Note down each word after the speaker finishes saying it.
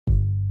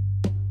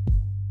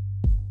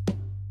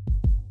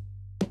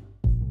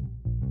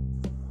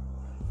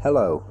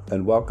Hello,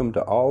 and welcome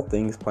to All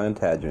Things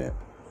Plantagenet.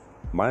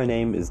 My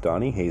name is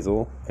Donnie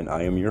Hazel, and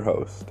I am your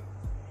host.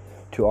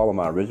 To all of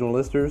my original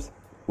listeners,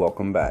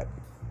 welcome back.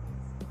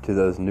 To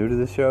those new to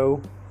the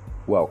show,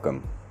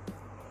 welcome.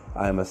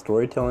 I am a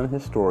storytelling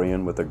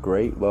historian with a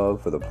great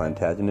love for the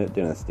Plantagenet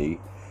dynasty,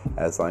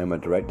 as I am a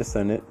direct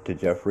descendant to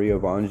Geoffrey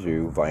of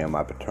Anjou via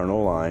my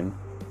paternal line,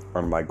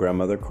 on my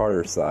grandmother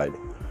Carter's side.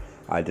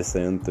 I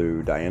descend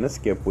through Diana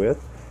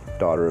Skipwith,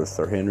 daughter of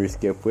Sir Henry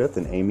Skipwith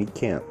and Amy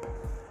Kemp.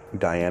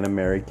 Diana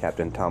married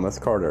Captain Thomas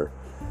Carter.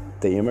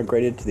 They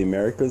immigrated to the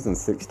Americas in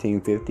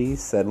 1650,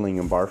 settling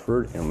in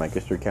Barford in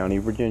Lancaster County,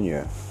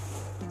 Virginia.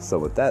 So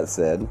with that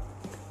said,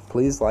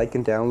 please like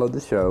and download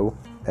the show,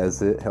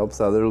 as it helps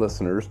other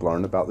listeners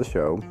learn about the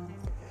show.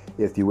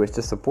 If you wish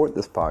to support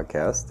this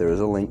podcast, there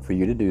is a link for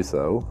you to do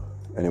so,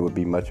 and it would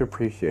be much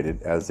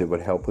appreciated, as it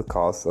would help with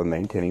costs of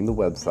maintaining the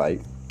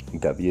website,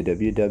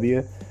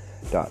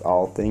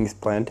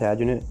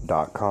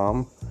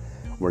 www.allthingsplantagenet.com,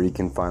 where you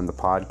can find the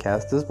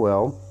podcast as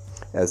well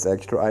as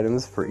extra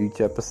items for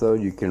each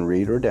episode you can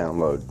read or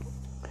download.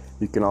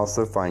 You can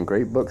also find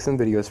great books and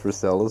videos for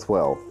sale as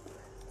well.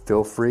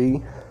 Feel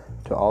free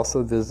to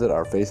also visit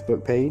our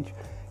Facebook page.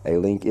 A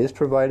link is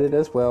provided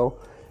as well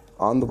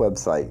on the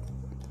website.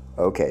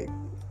 Okay,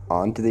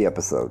 on to the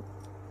episode.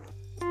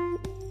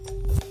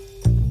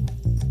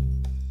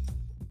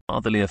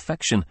 Fatherly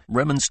affection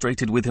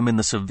remonstrated with him in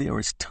the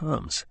severest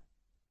terms.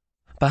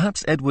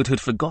 Perhaps Edward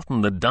had forgotten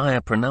the dire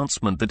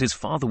pronouncement that his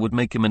father would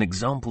make him an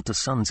example to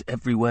sons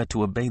everywhere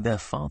to obey their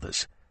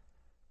fathers.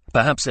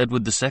 Perhaps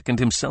Edward II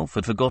himself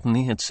had forgotten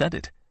he had said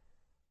it.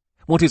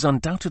 What is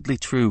undoubtedly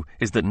true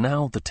is that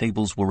now the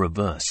tables were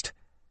reversed.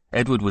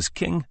 Edward was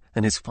king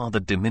and his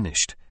father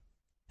diminished.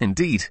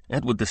 Indeed,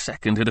 Edward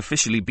II had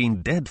officially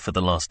been dead for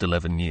the last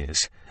 11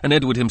 years, and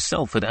Edward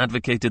himself had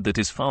advocated that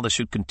his father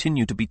should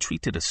continue to be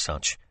treated as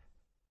such.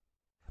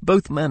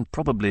 Both men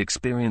probably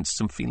experienced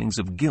some feelings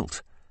of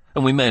guilt,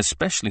 and we may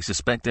especially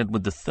suspect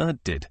Edward III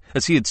did,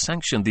 as he had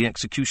sanctioned the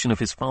execution of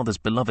his father's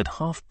beloved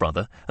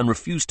half-brother and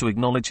refused to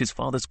acknowledge his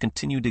father's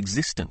continued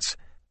existence.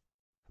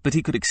 But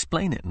he could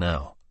explain it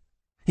now.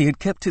 He had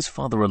kept his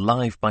father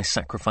alive by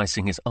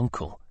sacrificing his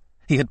uncle.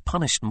 He had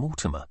punished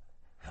Mortimer.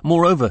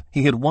 Moreover,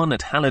 he had won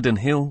at Halidon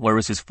Hill,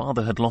 whereas his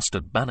father had lost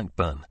at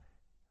Bannockburn.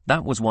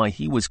 That was why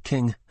he was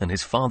king, and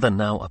his father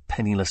now a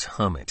penniless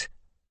hermit.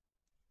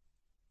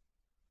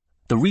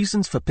 The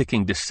reasons for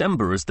picking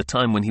December as the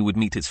time when he would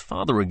meet his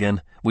father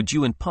again were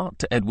due in part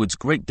to Edward's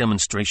great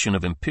demonstration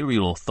of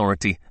imperial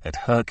authority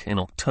at Herk in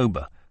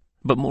October,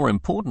 but more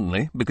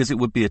importantly because it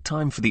would be a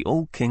time for the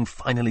old king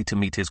finally to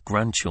meet his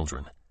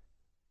grandchildren.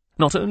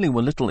 Not only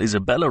were little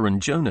Isabella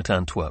and Joan at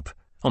Antwerp,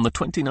 on the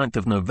 29th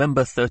of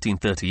November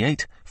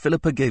 1338,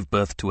 Philippa gave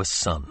birth to a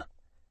son.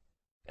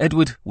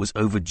 Edward was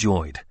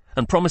overjoyed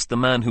and promised the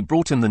man who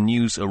brought him the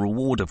news a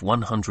reward of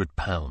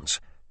 £100.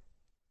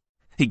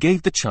 He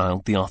gave the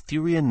child the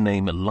Arthurian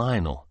name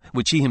Lionel,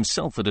 which he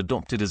himself had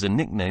adopted as a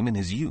nickname in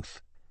his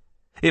youth.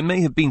 It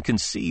may have been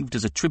conceived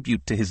as a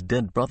tribute to his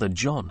dead brother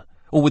John,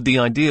 or with the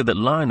idea that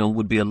Lionel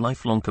would be a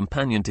lifelong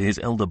companion to his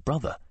elder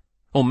brother.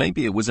 Or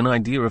maybe it was an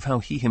idea of how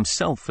he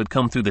himself had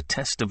come through the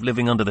test of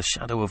living under the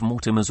shadow of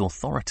Mortimer's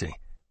authority.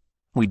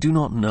 We do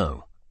not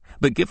know,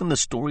 but given the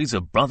stories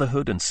of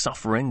brotherhood and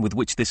suffering with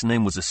which this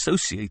name was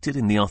associated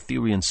in the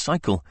Arthurian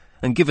cycle,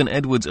 and given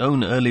Edward's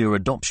own earlier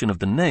adoption of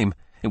the name,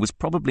 it was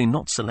probably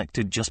not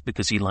selected just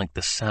because he liked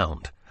the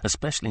sound,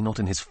 especially not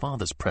in his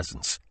father's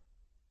presence.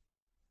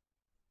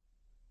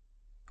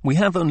 We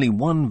have only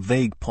one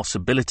vague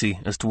possibility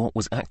as to what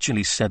was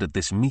actually said at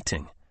this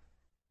meeting.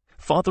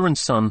 Father and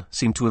son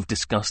seem to have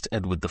discussed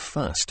Edward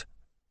I.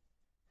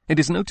 It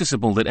is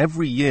noticeable that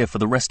every year for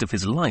the rest of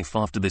his life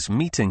after this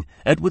meeting,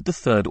 Edward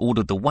III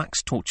ordered the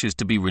wax torches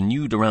to be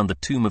renewed around the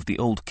tomb of the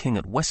old king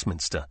at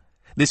Westminster,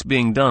 this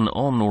being done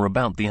on or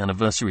about the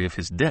anniversary of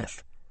his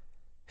death.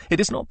 It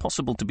is not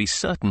possible to be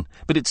certain,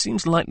 but it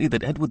seems likely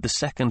that Edward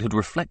II had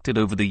reflected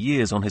over the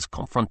years on his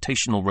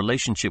confrontational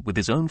relationship with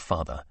his own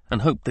father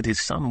and hoped that his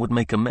son would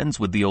make amends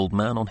with the old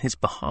man on his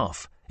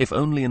behalf, if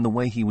only in the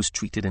way he was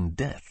treated in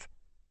death.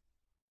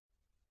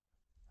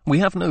 We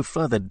have no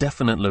further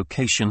definite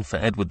location for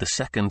Edward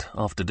II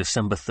after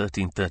December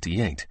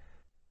 1338.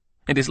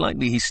 It is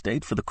likely he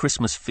stayed for the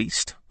Christmas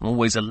feast,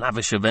 always a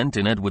lavish event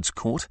in Edward's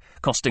court,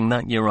 costing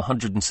that year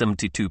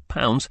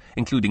 £172,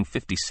 including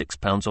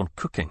 £56 on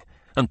cooking,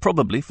 and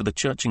probably for the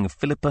churching of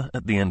Philippa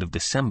at the end of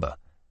December.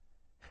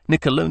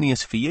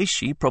 Niccolonius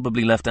Fieschi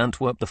probably left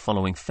Antwerp the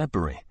following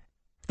February.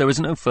 There is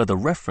no further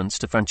reference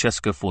to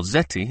Francesco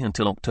Forzetti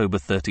until October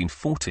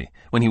 1340,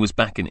 when he was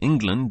back in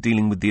England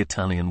dealing with the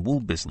Italian wool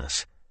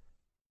business.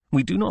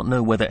 We do not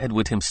know whether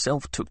Edward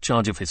himself took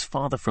charge of his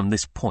father from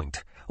this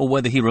point, or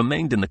whether he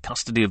remained in the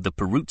custody of the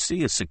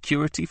Peruzzi as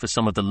security for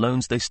some of the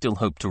loans they still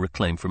hoped to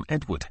reclaim from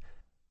Edward.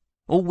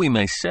 All we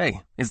may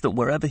say is that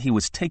wherever he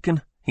was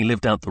taken, he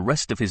lived out the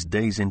rest of his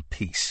days in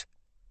peace.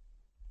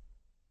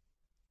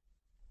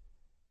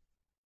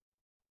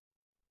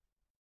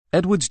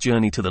 Edward's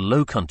journey to the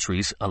Low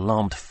Countries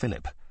alarmed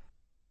Philip.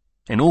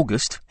 In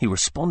August, he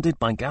responded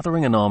by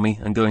gathering an army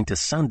and going to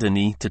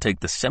Saint-Denis to take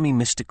the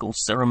semi-mystical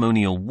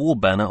ceremonial war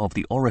banner of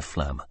the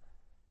Oriflamme.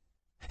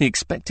 He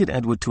expected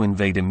Edward to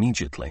invade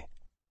immediately.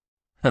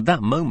 At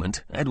that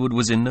moment, Edward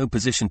was in no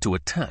position to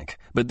attack,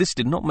 but this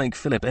did not make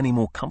Philip any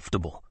more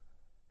comfortable.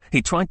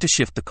 He tried to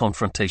shift the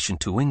confrontation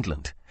to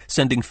England,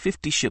 sending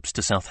 50 ships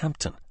to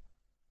Southampton.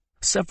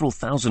 Several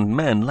thousand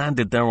men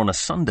landed there on a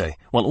Sunday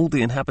while all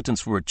the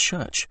inhabitants were at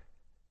church.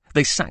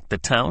 They sacked the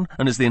town,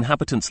 and as the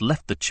inhabitants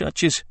left the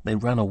churches, they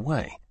ran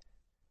away.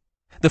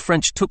 The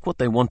French took what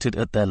they wanted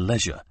at their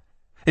leisure.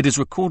 It is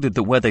recorded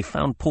that where they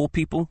found poor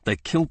people, they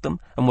killed them,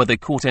 and where they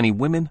caught any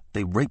women,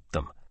 they raped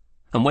them.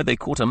 And where they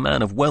caught a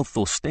man of wealth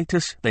or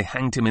status, they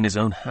hanged him in his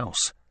own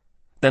house.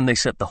 Then they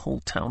set the whole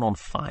town on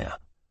fire.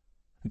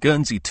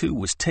 Guernsey, too,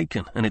 was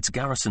taken and its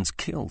garrisons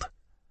killed.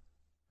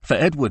 For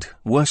Edward,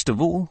 worst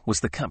of all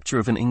was the capture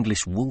of an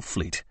English wool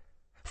fleet.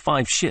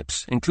 5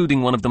 ships,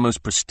 including one of the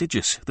most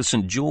prestigious, the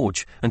St.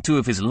 George, and 2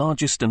 of his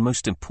largest and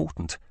most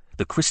important,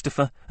 the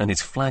Christopher and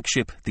his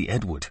flagship, the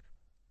Edward.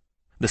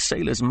 The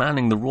sailors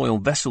manning the royal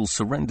vessels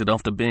surrendered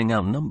after being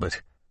outnumbered.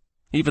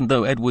 Even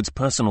though Edward's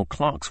personal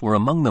clerks were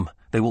among them,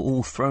 they were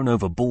all thrown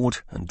overboard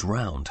and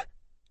drowned.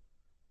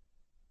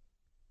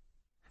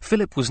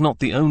 Philip was not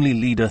the only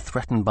leader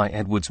threatened by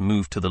Edward's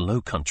move to the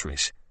Low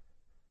Countries.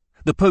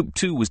 The Pope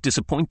too was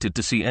disappointed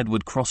to see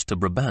Edward cross to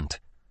Brabant.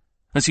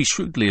 As he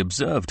shrewdly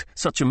observed,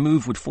 such a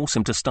move would force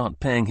him to start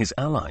paying his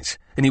allies,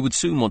 and he would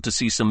soon want to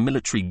see some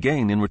military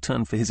gain in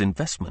return for his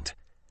investment.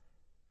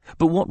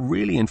 But what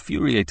really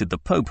infuriated the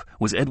Pope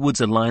was Edward's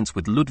alliance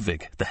with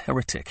Ludwig, the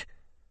heretic.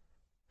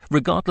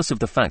 Regardless of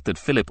the fact that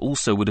Philip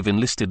also would have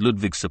enlisted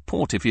Ludwig's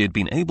support if he had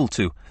been able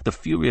to, the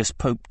furious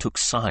Pope took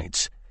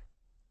sides.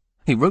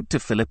 He wrote to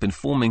Philip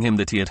informing him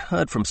that he had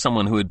heard from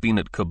someone who had been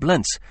at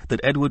Coblentz that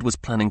Edward was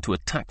planning to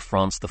attack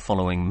France the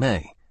following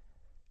May.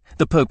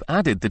 The Pope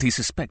added that he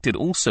suspected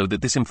also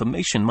that this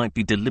information might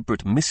be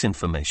deliberate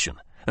misinformation,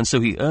 and so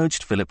he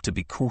urged Philip to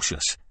be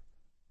cautious.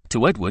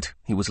 To Edward,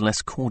 he was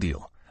less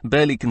cordial,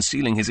 barely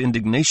concealing his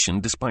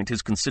indignation despite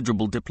his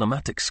considerable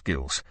diplomatic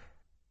skills.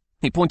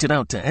 He pointed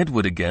out to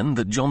Edward again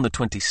that John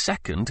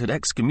XXII had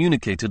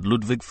excommunicated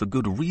Ludwig for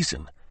good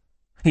reason.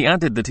 He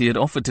added that he had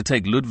offered to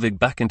take Ludwig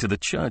back into the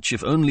church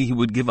if only he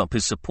would give up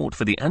his support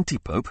for the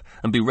anti-pope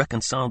and be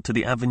reconciled to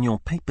the Avignon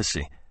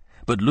papacy,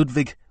 but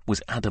Ludwig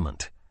was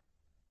adamant.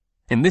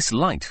 In this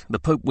light, the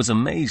Pope was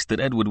amazed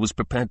that Edward was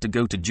prepared to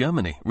go to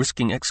Germany,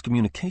 risking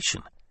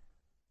excommunication.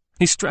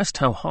 He stressed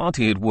how hard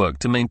he had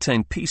worked to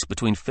maintain peace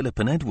between Philip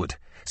and Edward,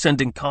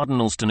 sending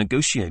cardinals to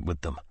negotiate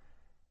with them.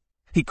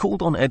 He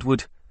called on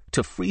Edward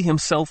to free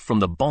himself from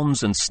the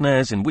bonds and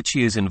snares in which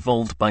he is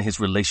involved by his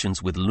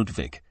relations with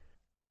Ludwig.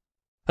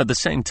 At the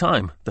same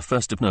time, the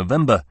 1st of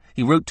November,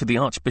 he wrote to the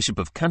Archbishop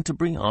of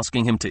Canterbury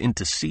asking him to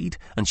intercede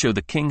and show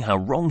the king how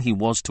wrong he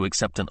was to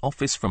accept an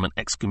office from an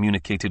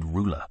excommunicated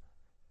ruler.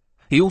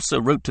 He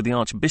also wrote to the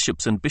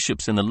archbishops and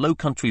bishops in the Low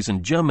Countries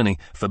and Germany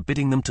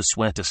forbidding them to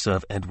swear to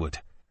serve Edward.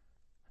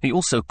 He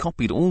also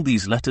copied all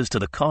these letters to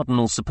the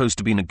cardinals supposed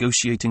to be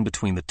negotiating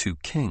between the 2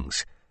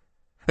 kings.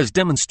 As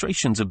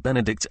demonstrations of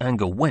Benedict's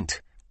anger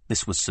went,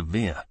 this was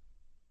severe.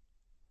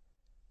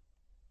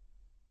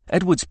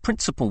 Edward's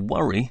principal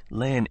worry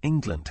lay in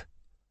England.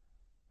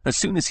 As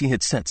soon as he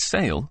had set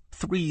sail,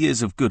 3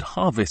 years of good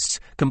harvests,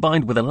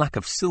 combined with a lack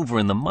of silver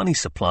in the money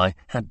supply,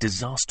 had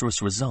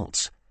disastrous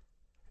results.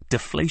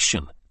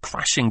 Deflation,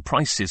 crashing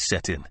prices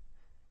set in.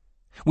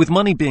 With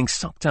money being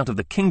sucked out of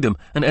the kingdom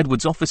and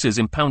Edward's officers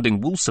impounding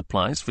wool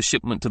supplies for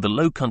shipment to the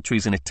Low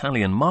Countries and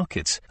Italian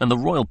markets, and the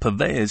royal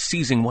purveyors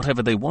seizing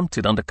whatever they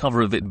wanted under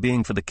cover of it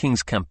being for the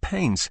king's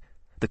campaigns,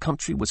 the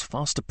country was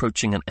fast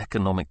approaching an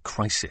economic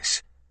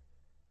crisis.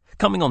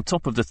 Coming on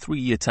top of the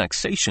 3-year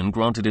taxation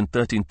granted in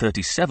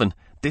 1337,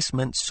 this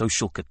meant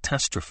social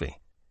catastrophe.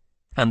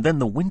 And then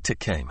the winter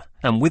came,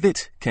 and with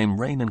it came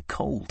rain and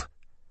cold.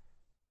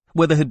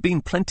 Where there had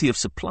been plenty of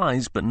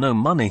supplies but no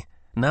money,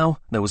 now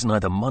there was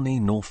neither money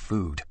nor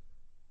food.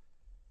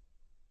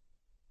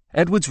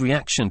 Edward's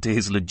reaction to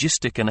his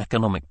logistic and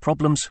economic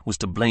problems was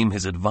to blame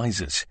his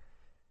advisers.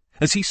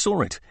 As he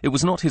saw it, it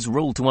was not his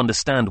role to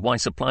understand why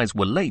supplies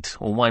were late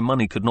or why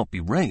money could not be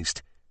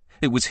raised.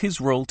 It was his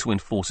role to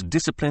enforce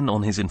discipline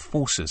on his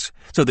enforcers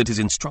so that his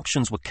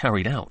instructions were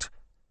carried out.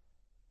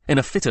 In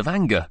a fit of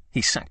anger,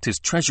 he sacked his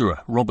treasurer,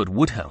 Robert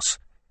Woodhouse.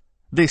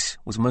 This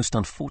was most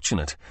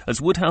unfortunate,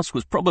 as Woodhouse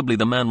was probably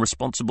the man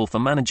responsible for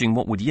managing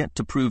what would yet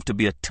to prove to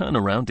be a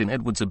turnaround in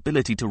Edward's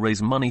ability to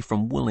raise money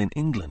from wool in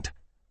England.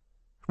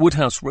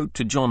 Woodhouse wrote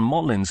to John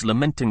Mollins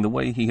lamenting the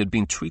way he had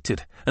been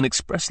treated and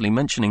expressly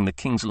mentioning the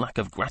king's lack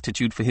of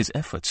gratitude for his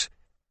efforts.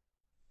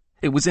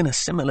 It was in a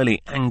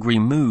similarly angry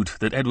mood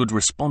that Edward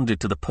responded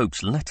to the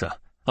Pope's letter,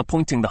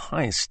 appointing the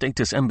highest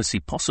status embassy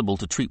possible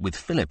to treat with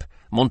Philip,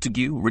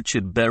 Montague,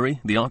 Richard Berry,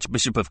 the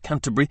Archbishop of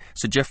Canterbury,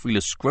 Sir Geoffrey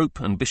Le Scrope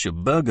and Bishop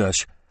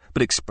Burghersh,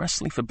 but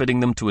expressly forbidding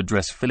them to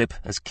address Philip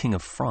as King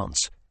of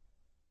France.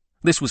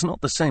 This was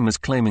not the same as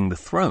claiming the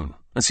throne,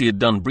 as he had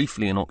done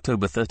briefly in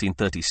October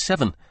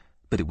 1337,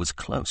 but it was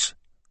close.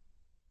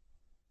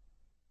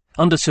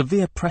 Under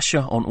severe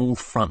pressure on all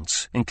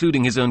fronts,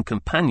 including his own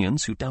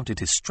companions who doubted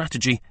his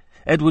strategy,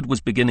 Edward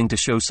was beginning to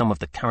show some of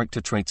the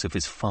character traits of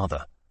his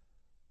father.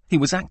 He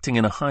was acting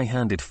in a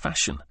high-handed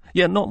fashion,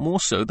 yet not more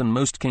so than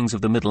most kings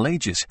of the Middle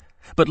Ages,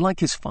 but like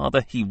his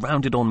father, he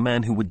rounded on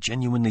men who were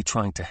genuinely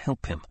trying to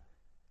help him.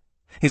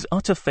 His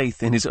utter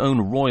faith in his own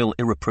royal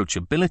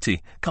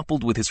irreproachability,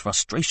 coupled with his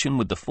frustration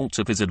with the faults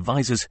of his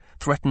advisers,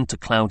 threatened to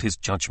cloud his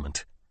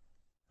judgment.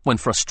 When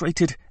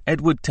frustrated,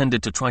 Edward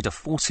tended to try to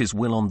force his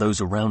will on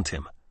those around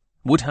him.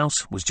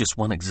 Woodhouse was just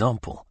one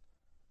example.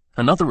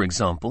 Another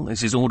example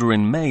is his order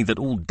in May that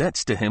all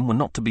debts to him were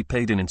not to be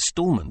paid in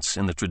installments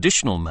in the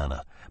traditional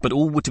manner, but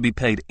all were to be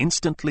paid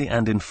instantly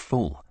and in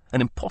full,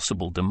 an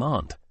impossible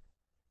demand.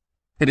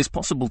 It is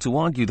possible to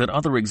argue that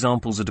other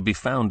examples are to be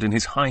found in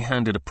his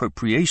high-handed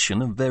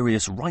appropriation of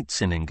various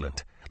rights in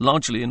England,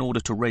 largely in order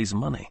to raise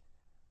money.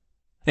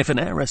 If an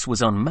heiress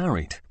was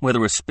unmarried,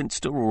 whether a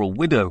spinster or a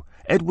widow,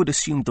 Edward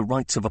assumed the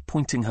rights of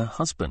appointing her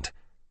husband,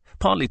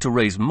 partly to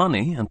raise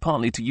money and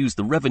partly to use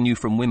the revenue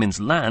from women's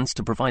lands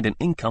to provide an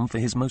income for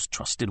his most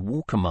trusted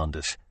war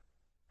commanders.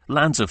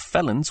 Lands of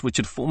felons which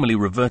had formerly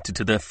reverted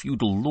to their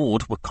feudal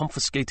lord were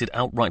confiscated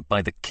outright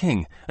by the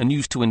king and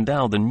used to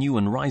endow the new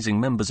and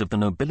rising members of the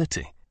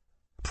nobility.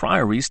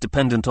 Priories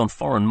dependent on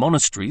foreign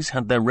monasteries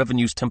had their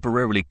revenues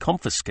temporarily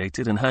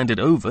confiscated and handed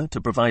over to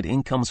provide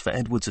incomes for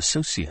Edward's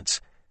associates.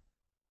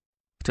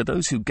 To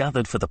those who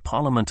gathered for the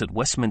Parliament at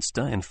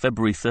Westminster in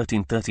February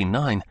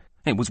 1339,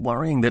 it was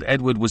worrying that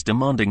Edward was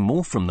demanding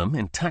more from them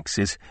in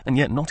taxes and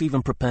yet not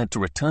even prepared to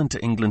return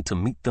to England to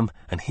meet them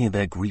and hear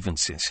their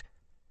grievances.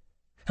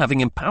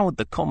 Having empowered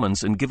the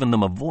Commons and given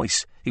them a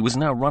voice, he was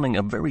now running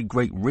a very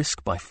great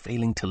risk by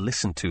failing to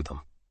listen to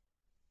them.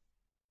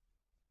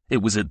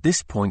 It was at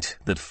this point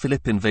that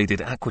Philip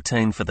invaded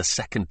Aquitaine for the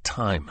second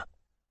time.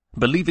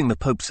 Believing the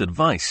Pope's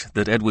advice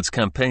that Edward's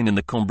campaign in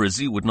the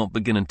Cambrésis would not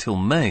begin until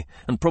May,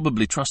 and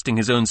probably trusting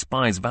his own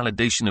spies'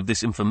 validation of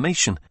this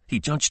information, he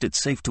judged it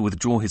safe to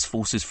withdraw his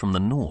forces from the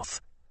north.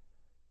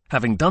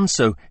 Having done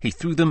so, he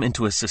threw them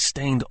into a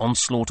sustained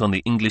onslaught on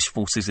the English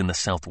forces in the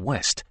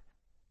southwest.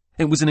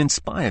 It was an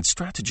inspired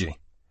strategy.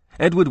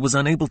 Edward was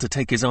unable to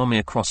take his army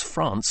across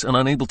France and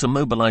unable to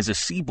mobilize a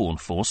seaborne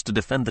force to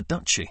defend the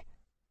duchy.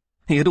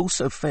 He had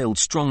also failed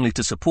strongly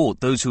to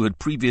support those who had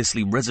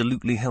previously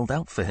resolutely held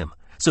out for him,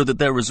 so that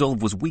their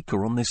resolve was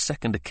weaker on this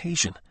second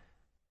occasion.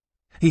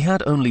 He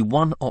had only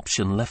one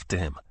option left to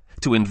him,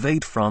 to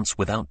invade France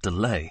without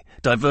delay,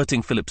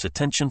 diverting Philip's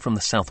attention from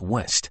the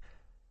southwest.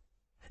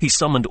 He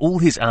summoned all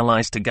his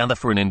allies to gather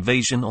for an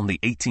invasion on the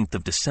 18th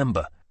of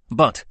December,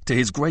 but, to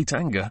his great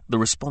anger, the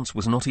response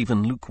was not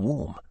even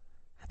lukewarm.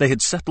 They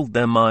had settled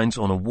their minds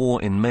on a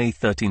war in May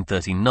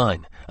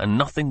 1339, and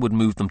nothing would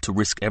move them to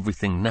risk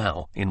everything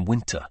now in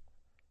winter.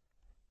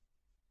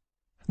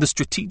 The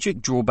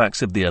strategic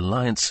drawbacks of the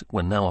alliance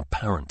were now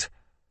apparent.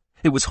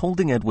 It was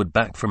holding Edward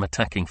back from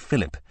attacking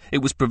Philip,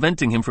 it was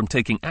preventing him from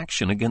taking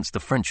action against the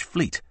French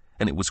fleet,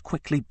 and it was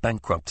quickly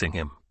bankrupting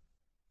him.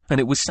 And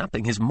it was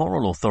sapping his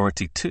moral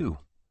authority too.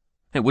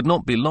 It would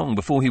not be long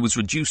before he was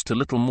reduced to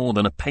little more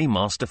than a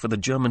paymaster for the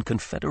German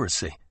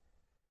Confederacy.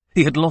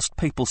 He had lost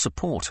papal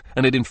support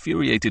and had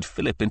infuriated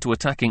Philip into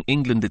attacking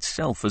England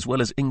itself as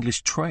well as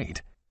English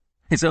trade.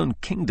 His own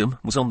kingdom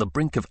was on the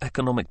brink of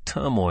economic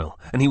turmoil,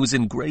 and he was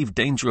in grave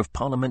danger of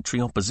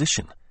parliamentary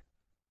opposition.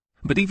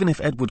 But even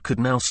if Edward could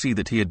now see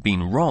that he had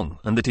been wrong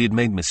and that he had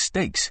made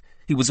mistakes,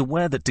 he was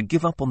aware that to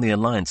give up on the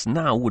alliance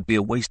now would be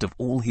a waste of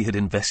all he had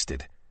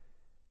invested.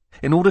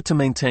 In order to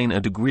maintain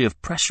a degree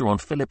of pressure on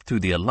Philip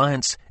through the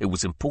alliance, it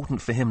was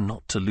important for him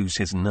not to lose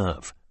his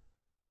nerve.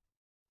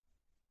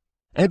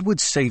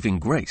 Edward's saving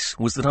grace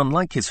was that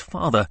unlike his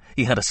father,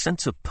 he had a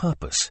sense of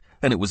purpose,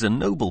 and it was a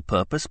noble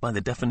purpose by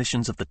the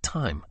definitions of the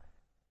time.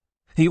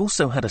 He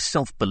also had a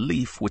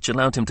self-belief which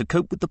allowed him to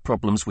cope with the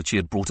problems which he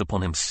had brought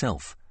upon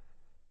himself.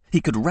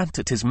 He could rant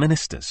at his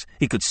ministers,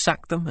 he could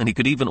sack them, and he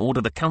could even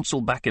order the council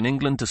back in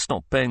England to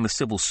stop paying the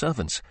civil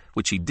servants,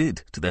 which he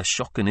did to their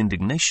shock and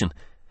indignation.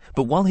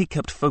 But while he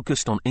kept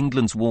focused on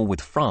England's war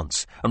with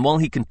France, and while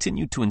he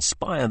continued to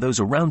inspire those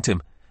around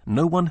him,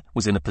 no one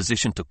was in a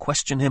position to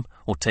question him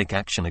or take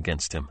action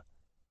against him.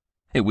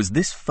 It was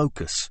this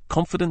focus,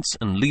 confidence,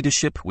 and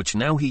leadership which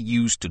now he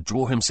used to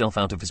draw himself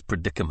out of his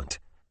predicament.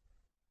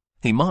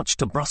 He marched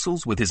to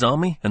Brussels with his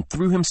army and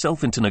threw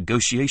himself into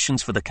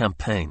negotiations for the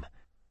campaign.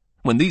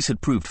 When these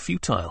had proved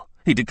futile,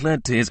 he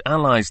declared to his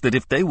allies that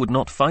if they would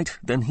not fight,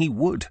 then he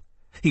would.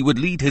 He would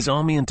lead his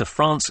army into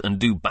France and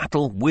do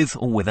battle with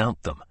or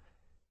without them.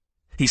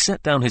 He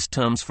set down his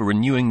terms for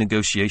renewing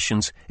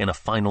negotiations in a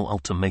final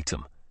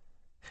ultimatum.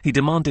 He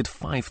demanded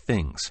 5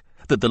 things: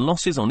 that the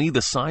losses on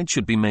either side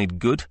should be made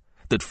good,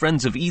 that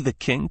friends of either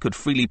king could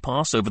freely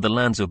pass over the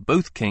lands of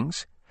both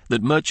kings,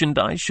 that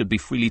merchandise should be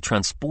freely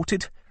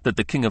transported, that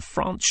the King of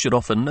France should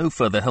offer no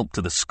further help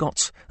to the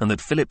Scots, and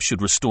that Philip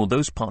should restore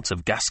those parts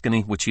of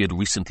Gascony which he had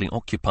recently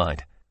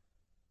occupied.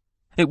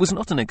 It was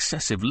not an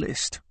excessive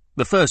list.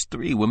 The first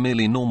 3 were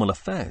merely normal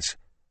affairs.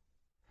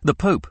 The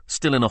Pope,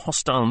 still in a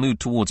hostile mood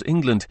towards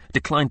England,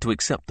 declined to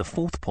accept the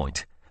 4th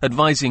point,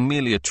 advising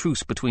merely a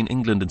truce between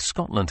England and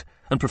Scotland,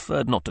 and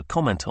preferred not to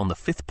comment on the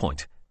fifth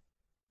point.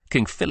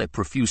 King Philip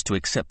refused to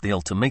accept the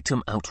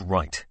ultimatum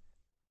outright.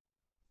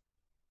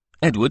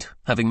 Edward,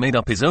 having made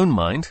up his own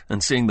mind,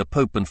 and seeing the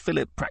Pope and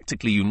Philip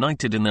practically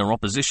united in their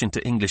opposition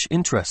to English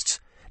interests,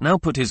 now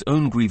put his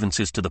own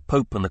grievances to the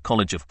Pope and the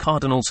College of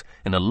Cardinals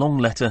in a long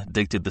letter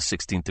dated the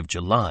 16th of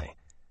July.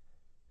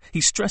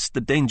 He stressed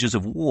the dangers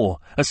of war,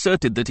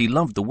 asserted that he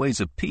loved the ways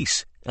of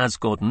peace, as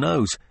God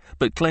knows,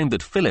 but claimed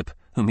that Philip,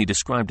 whom he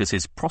described as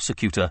his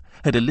prosecutor,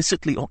 had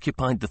illicitly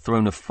occupied the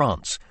throne of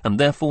France and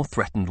therefore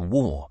threatened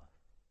war.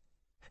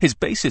 His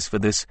basis for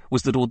this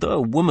was that although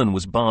a woman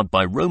was barred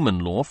by Roman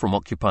law from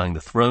occupying the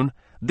throne,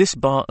 this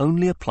bar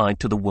only applied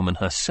to the woman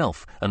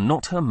herself and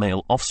not her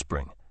male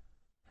offspring.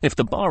 If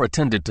the bar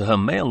attended to her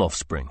male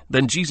offspring,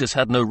 then Jesus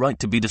had no right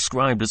to be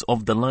described as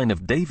of the line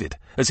of David,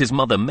 as his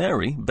mother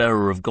Mary,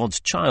 bearer of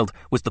God's child,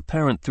 was the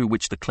parent through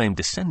which the claim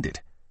descended.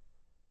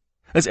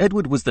 As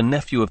Edward was the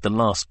nephew of the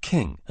last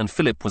king and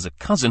Philip was a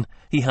cousin,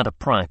 he had a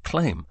prior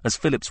claim, as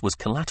Philip's was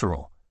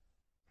collateral.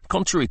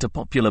 Contrary to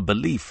popular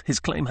belief, his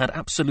claim had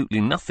absolutely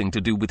nothing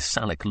to do with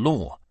Salic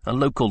law, a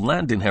local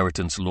land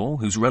inheritance law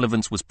whose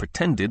relevance was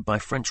pretended by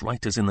French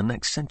writers in the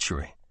next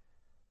century.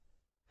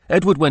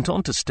 Edward went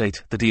on to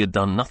state that he had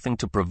done nothing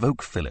to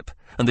provoke Philip,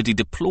 and that he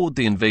deplored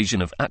the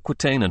invasion of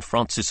Aquitaine and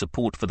France's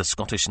support for the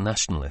Scottish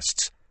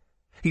nationalists.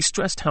 He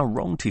stressed how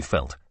wronged he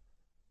felt.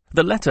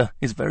 The letter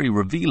is very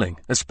revealing,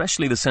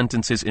 especially the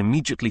sentences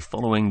immediately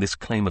following this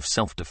claim of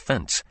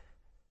self-defense.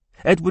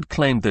 Edward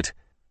claimed that,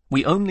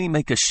 "We only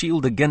make a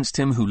shield against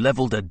him who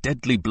levelled a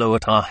deadly blow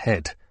at our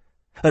head.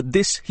 At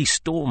this he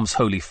storms,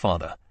 Holy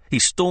Father. He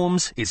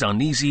storms, is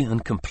uneasy,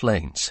 and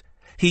complains.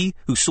 He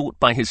who sought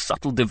by his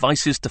subtle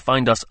devices to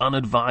find us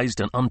unadvised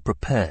and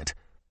unprepared.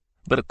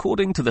 But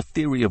according to the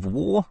theory of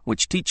war,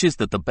 which teaches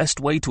that the best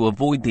way to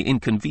avoid the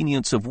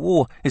inconvenience of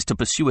war is to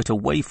pursue it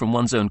away from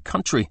one's own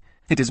country,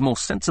 it is more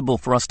sensible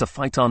for us to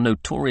fight our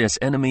notorious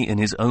enemy in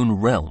his own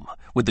realm,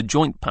 with the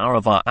joint power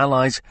of our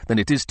allies, than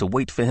it is to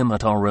wait for him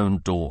at our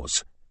own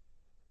doors."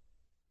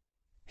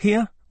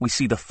 Here we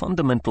see the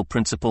fundamental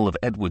principle of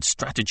Edward's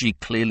strategy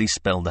clearly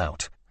spelled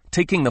out.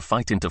 Taking the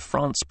fight into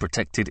France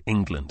protected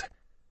England.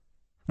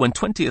 When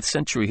 20th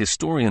century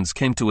historians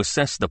came to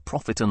assess the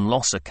profit and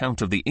loss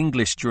account of the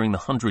English during the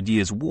 100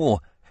 Years' War,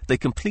 they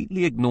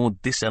completely ignored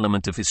this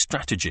element of his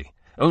strategy,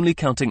 only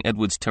counting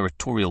Edward's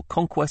territorial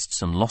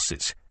conquests and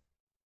losses.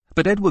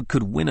 But Edward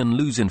could win and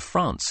lose in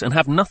France and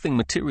have nothing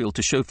material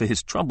to show for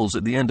his troubles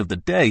at the end of the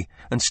day,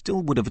 and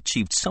still would have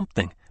achieved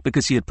something,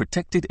 because he had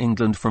protected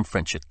England from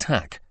French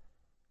attack.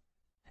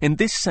 In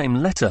this same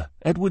letter,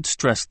 Edward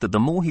stressed that the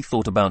more he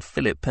thought about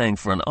Philip paying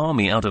for an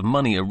army out of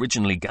money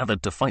originally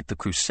gathered to fight the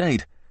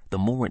crusade, the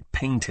more it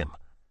pained him.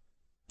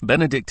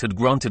 Benedict had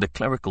granted a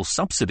clerical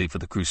subsidy for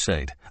the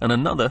crusade, and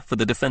another for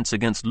the defence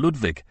against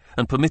Ludwig,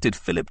 and permitted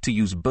Philip to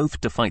use both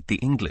to fight the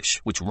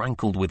English, which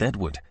rankled with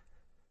Edward.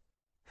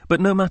 But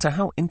no matter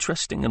how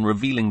interesting and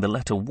revealing the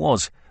letter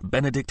was,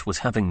 Benedict was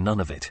having none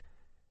of it.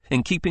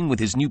 In keeping with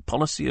his new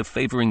policy of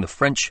favouring the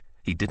French,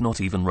 he did not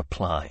even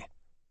reply.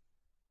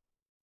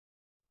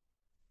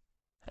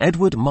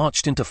 Edward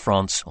marched into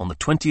France on the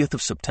 20th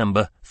of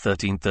September,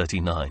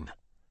 1339.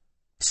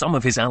 Some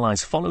of his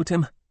allies followed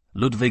him.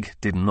 Ludwig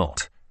did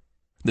not.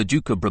 The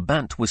Duke of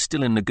Brabant was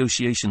still in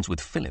negotiations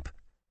with Philip.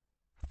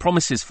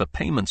 Promises for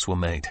payments were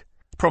made.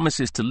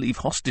 Promises to leave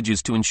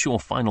hostages to ensure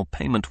final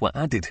payment were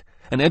added,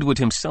 and Edward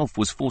himself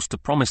was forced to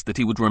promise that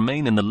he would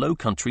remain in the Low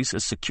Countries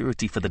as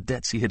security for the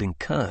debts he had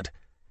incurred.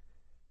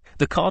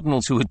 The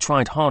cardinals who had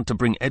tried hard to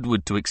bring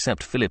Edward to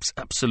accept Philip's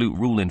absolute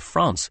rule in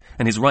France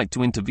and his right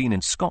to intervene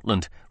in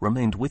Scotland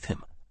remained with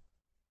him.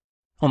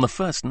 On the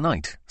first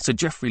night, Sir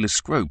Geoffrey Le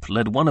Scrope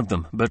led one of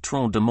them,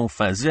 Bertrand de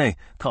Montfazet,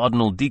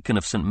 Cardinal Deacon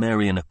of St.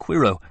 Mary in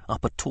Aquiro,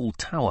 up a tall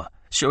tower,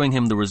 showing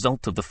him the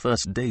result of the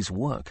first day's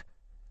work.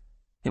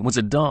 It was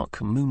a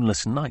dark,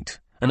 moonless night,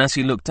 and as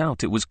he looked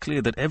out it was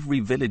clear that every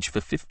village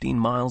for 15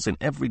 miles in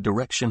every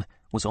direction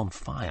was on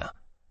fire.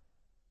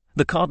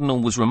 The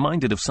cardinal was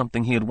reminded of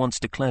something he had once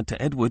declared to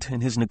Edward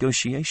in his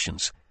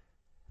negotiations.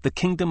 The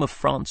kingdom of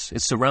France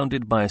is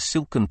surrounded by a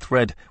silken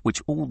thread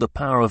which all the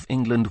power of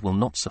England will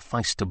not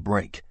suffice to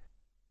break.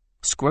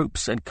 Scrope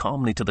said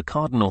calmly to the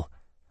cardinal,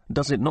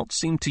 "Does it not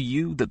seem to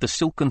you that the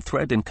silken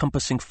thread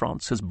encompassing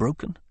France has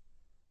broken?"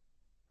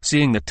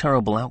 Seeing the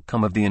terrible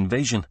outcome of the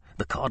invasion,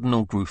 the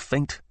cardinal grew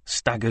faint,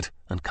 staggered,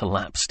 and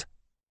collapsed.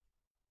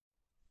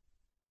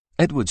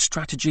 Edward's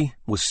strategy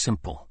was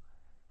simple.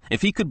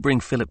 If he could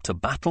bring Philip to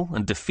battle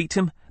and defeat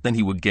him, then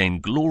he would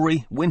gain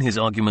glory, win his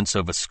arguments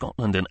over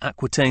Scotland and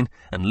Aquitaine,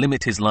 and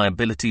limit his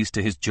liabilities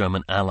to his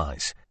German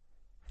allies.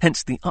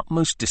 Hence the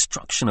utmost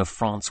destruction of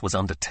France was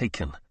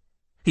undertaken.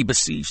 He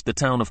besieged the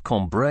town of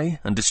Cambrai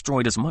and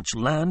destroyed as much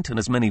land and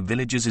as many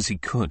villages as he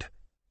could.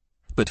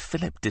 But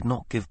Philip did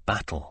not give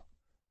battle.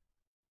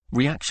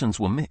 Reactions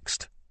were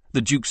mixed.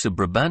 The Dukes of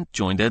Brabant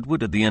joined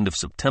Edward at the end of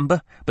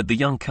September, but the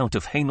young Count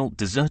of Hainault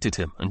deserted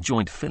him and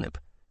joined Philip.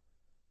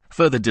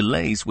 Further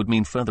delays would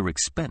mean further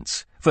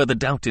expense, further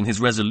doubt in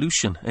his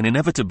resolution, and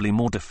inevitably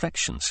more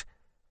defections.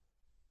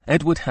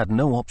 Edward had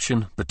no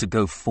option but to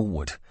go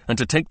forward and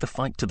to take the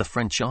fight to the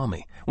French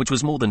army, which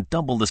was more than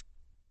double the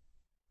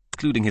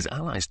including his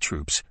allies'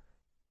 troops.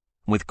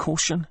 With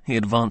caution, he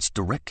advanced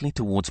directly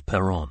towards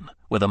Péronne,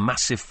 where the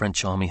massive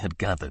French army had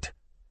gathered.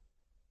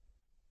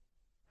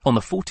 On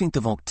the 14th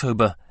of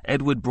October,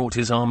 Edward brought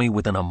his army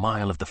within a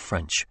mile of the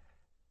French.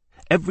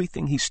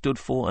 Everything he stood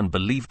for and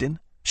believed in,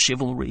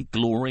 chivalry,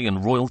 glory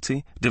and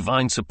royalty,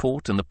 divine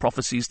support and the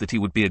prophecies that he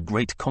would be a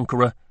great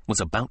conqueror, was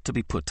about to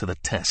be put to the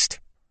test.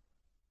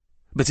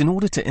 But in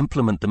order to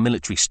implement the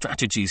military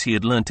strategies he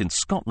had learnt in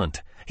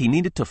Scotland, he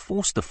needed to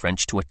force the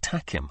French to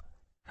attack him.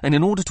 And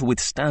in order to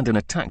withstand an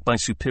attack by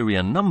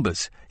superior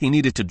numbers, he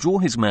needed to draw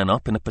his men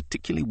up in a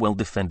particularly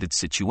well-defended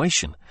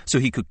situation, so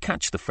he could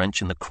catch the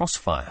French in the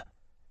crossfire.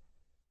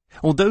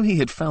 Although he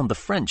had found the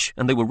French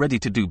and they were ready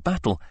to do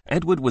battle,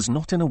 Edward was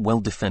not in a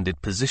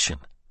well-defended position.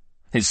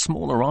 His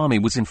smaller army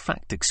was in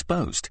fact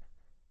exposed.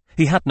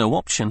 He had no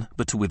option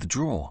but to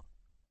withdraw.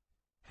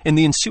 In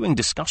the ensuing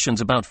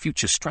discussions about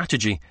future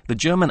strategy, the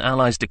German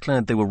allies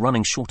declared they were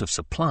running short of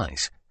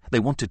supplies. They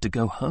wanted to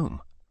go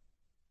home.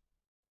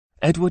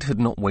 Edward had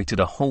not waited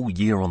a whole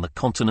year on the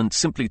continent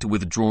simply to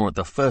withdraw at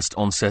the first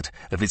onset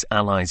of his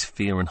allies'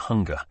 fear and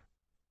hunger.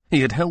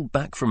 He had held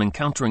back from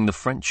encountering the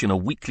French in a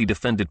weakly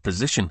defended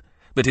position,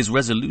 but his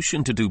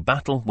resolution to do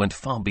battle went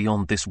far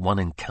beyond this one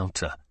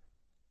encounter.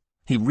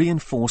 He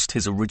reinforced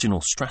his original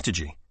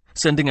strategy,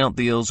 sending out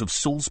the Earls of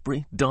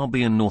Salisbury,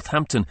 Derby and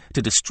Northampton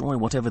to destroy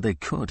whatever they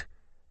could.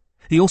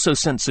 He also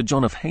sent Sir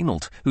John of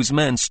Hainault, whose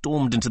men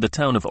stormed into the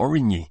town of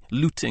Origny,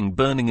 looting,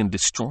 burning and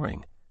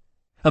destroying.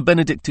 A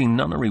Benedictine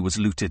nunnery was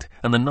looted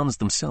and the nuns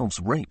themselves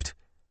raped.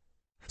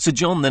 Sir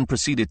John then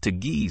proceeded to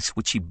Guise,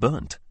 which he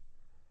burnt.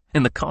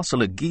 In the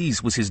castle at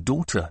Guise was his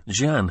daughter,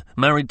 Jeanne,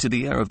 married to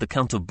the heir of the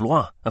Count of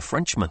Blois, a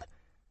Frenchman.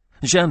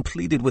 Jeanne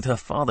pleaded with her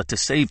father to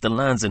save the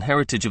lands and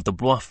heritage of the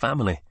Blois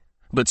family,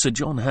 but Sir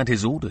John had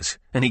his orders,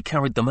 and he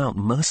carried them out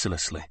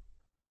mercilessly.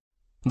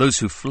 Those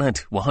who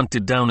fled were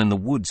hunted down in the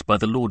woods by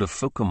the Lord of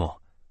Fauquemont.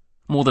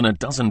 More than a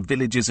dozen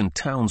villages and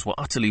towns were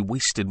utterly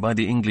wasted by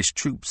the English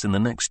troops in the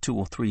next 2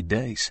 or 3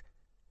 days.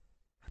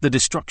 The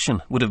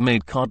destruction would have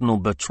made Cardinal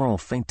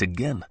Bertrand faint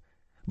again,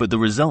 but the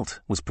result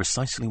was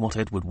precisely what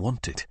Edward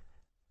wanted.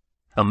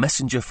 A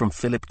messenger from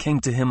Philip came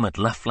to him at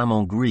La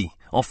Flamengrie,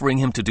 offering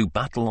him to do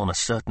battle on a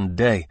certain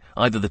day,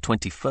 either the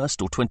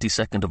 21st or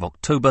 22nd of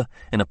October,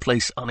 in a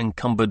place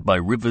unencumbered by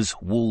rivers,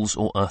 walls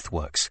or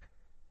earthworks.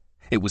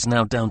 It was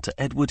now down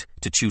to Edward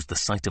to choose the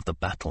site of the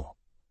battle.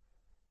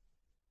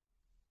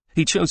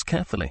 He chose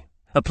carefully,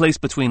 a place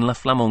between La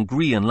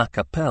Flamengrie and La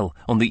Capelle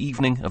on the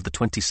evening of the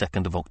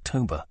 22nd of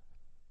October.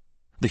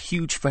 The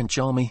huge French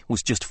army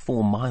was just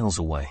 4 miles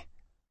away.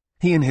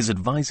 He and his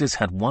advisers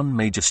had one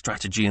major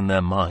strategy in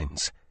their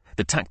minds,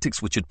 the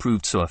tactics which had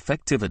proved so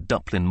effective at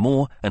Duplin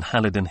Moor and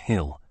Halidon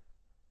Hill.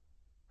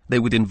 They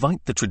would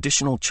invite the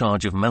traditional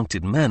charge of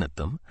mounted men at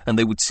them, and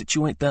they would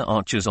situate their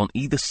archers on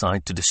either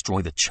side to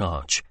destroy the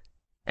charge.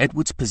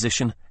 Edward's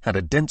position had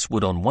a dense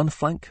wood on one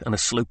flank and a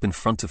slope in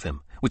front of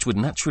him, which would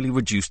naturally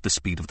reduce the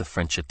speed of the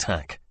French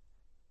attack.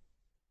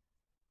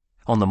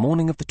 On the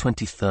morning of the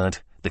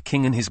 23rd, the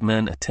king and his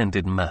men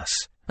attended Mass,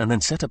 and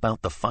then set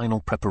about the final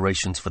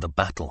preparations for the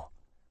battle.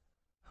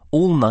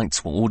 All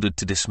knights were ordered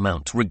to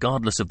dismount,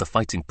 regardless of the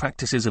fighting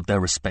practices of their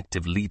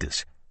respective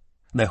leaders.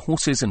 Their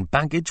horses and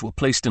baggage were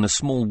placed in a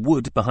small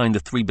wood behind the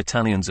 3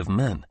 battalions of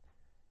men.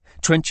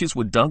 Trenches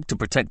were dug to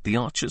protect the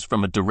archers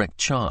from a direct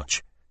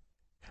charge.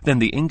 Then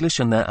the English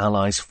and their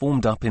allies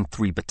formed up in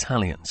 3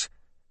 battalions.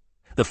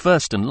 The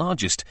first and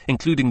largest,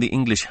 including the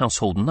English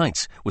household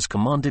knights, was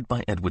commanded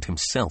by Edward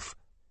himself.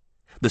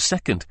 The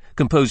second,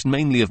 composed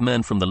mainly of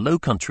men from the Low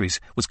Countries,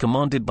 was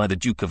commanded by the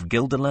Duke of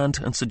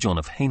Gelderland and Sir John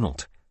of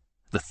Hainault.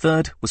 The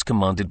third was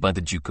commanded by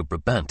the Duke of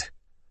Brabant.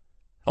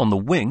 On the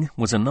wing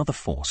was another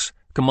force,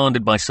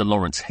 commanded by Sir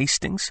Lawrence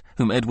Hastings,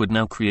 whom Edward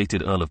now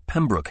created Earl of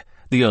Pembroke,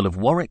 the Earl of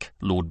Warwick,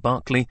 Lord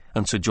Berkeley,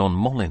 and Sir John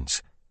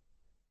Molins.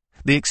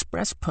 The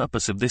express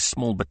purpose of this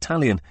small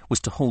battalion was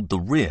to hold the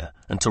rear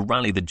and to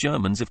rally the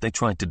Germans if they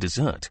tried to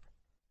desert.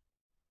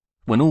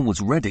 When all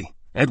was ready,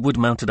 Edward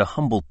mounted a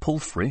humble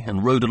palfrey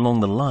and rode along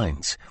the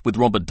lines, with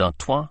Robert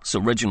d'Artois, Sir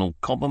Reginald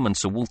Cobham and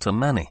Sir Walter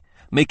Manny,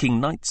 making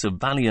knights of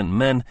valiant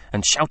men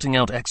and shouting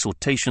out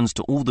exhortations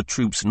to all the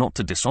troops not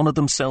to dishonour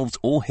themselves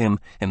or him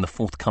in the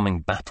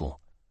forthcoming battle.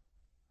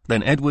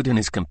 Then Edward and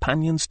his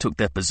companions took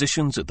their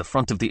positions at the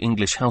front of the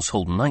English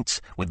household knights,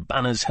 with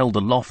banners held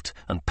aloft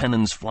and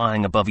pennons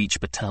flying above each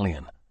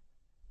battalion.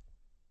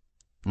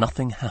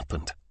 Nothing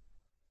happened.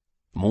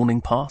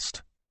 Morning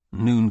passed,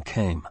 noon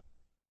came.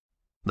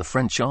 The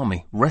French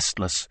army,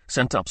 restless,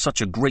 sent up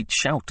such a great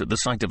shout at the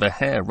sight of a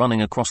hare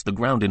running across the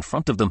ground in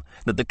front of them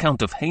that the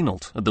Count of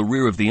Hainault, at the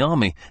rear of the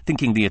army,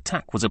 thinking the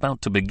attack was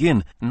about to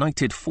begin,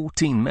 knighted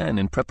 14 men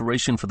in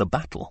preparation for the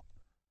battle.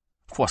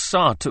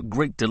 Froissart took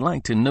great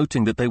delight in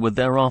noting that they were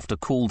thereafter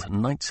called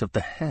Knights of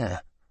the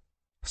Hare.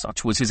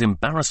 Such was his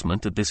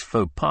embarrassment at this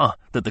faux pas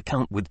that the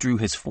Count withdrew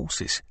his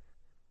forces.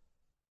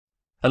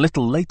 A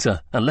little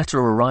later, a letter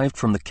arrived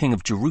from the King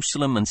of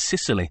Jerusalem and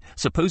Sicily,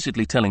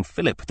 supposedly telling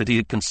Philip that he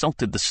had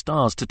consulted the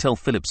stars to tell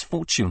Philip's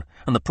fortune,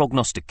 and the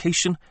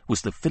prognostication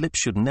was that Philip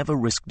should never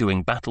risk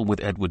doing battle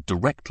with Edward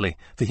directly,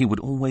 for he would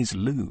always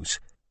lose.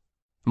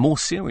 More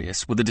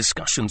serious were the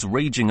discussions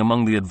raging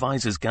among the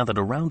advisers gathered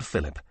around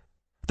Philip.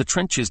 The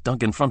trenches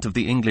dug in front of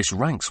the English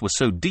ranks were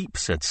so deep,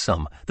 said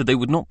some, that they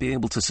would not be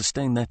able to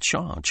sustain their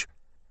charge.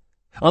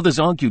 Others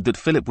argued that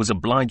Philip was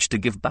obliged to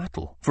give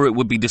battle, for it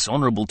would be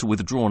dishonourable to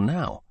withdraw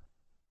now.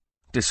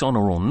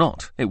 Dishonour or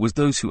not, it was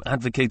those who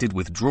advocated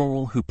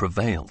withdrawal who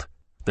prevailed.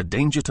 The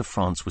danger to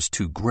France was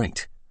too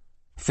great.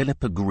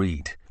 Philip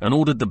agreed, and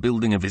ordered the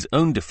building of his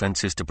own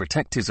defences to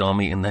protect his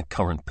army in their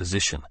current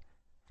position.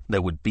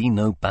 There would be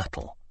no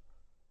battle.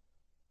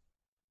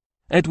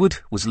 Edward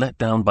was let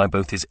down by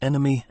both his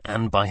enemy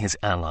and by his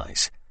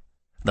allies.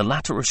 The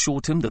latter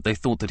assured him that they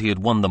thought that he had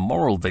won the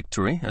moral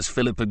victory, as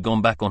Philip had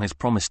gone back on his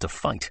promise to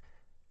fight.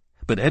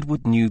 But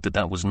Edward knew that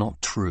that was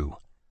not true.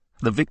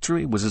 The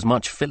victory was as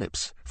much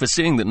Philip's, for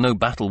seeing that no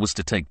battle was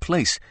to take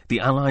place,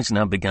 the allies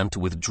now began to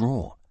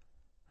withdraw.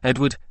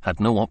 Edward had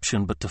no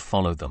option but to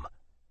follow them.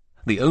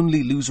 The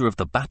only loser of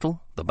the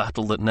battle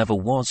that never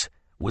was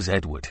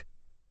Edward.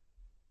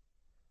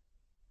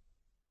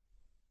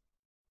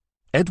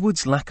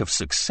 Edward's lack of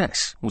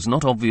success was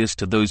not obvious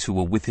to those who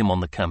were with him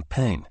on the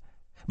campaign,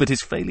 but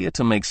his failure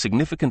to make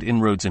significant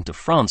inroads into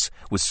France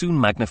was soon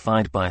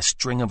magnified by a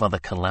string of other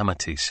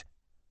calamities.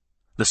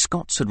 The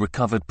Scots had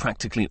recovered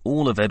practically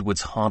all of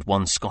Edward's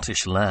hard-won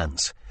Scottish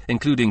lands,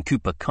 including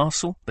Cooper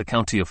Castle, the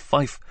county of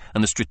Fife,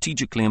 and the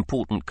strategically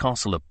important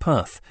castle of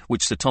Perth,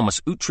 which Sir Thomas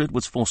Oughtred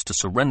was forced to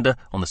surrender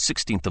on the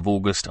 16th of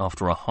August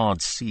after a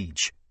hard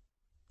siege.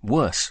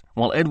 Worse,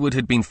 while Edward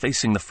had been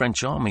facing the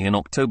French army in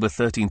October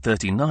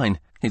 1339,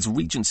 his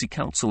Regency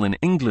Council in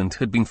England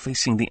had been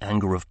facing the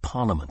anger of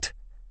Parliament.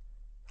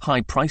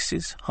 High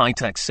prices, high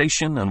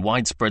taxation, and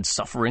widespread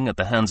suffering at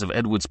the hands of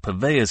Edward's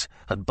purveyors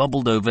had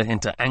bubbled over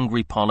into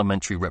angry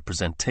parliamentary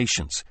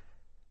representations.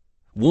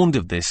 Warned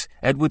of this,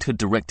 Edward had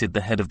directed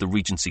the head of the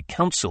Regency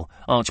Council,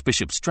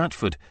 Archbishop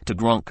Stratford, to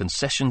grant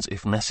concessions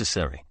if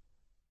necessary.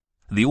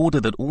 The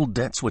order that all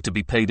debts were to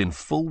be paid in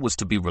full was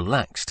to be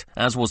relaxed,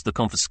 as was the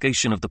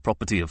confiscation of the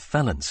property of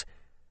felons.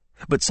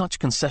 But such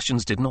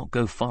concessions did not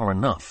go far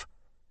enough.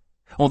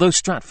 Although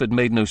Stratford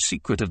made no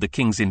secret of the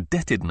king's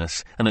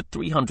indebtedness, and at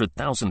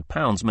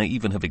 £300,000 may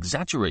even have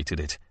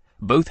exaggerated it,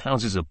 both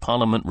Houses of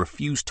Parliament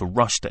refused to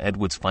rush to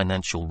Edward's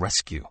financial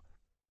rescue.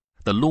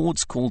 The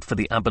Lords called for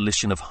the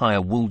abolition of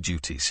higher wool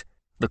duties.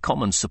 The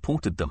Commons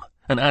supported them,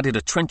 and added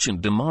a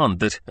trenchant demand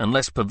that,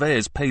 unless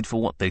purveyors paid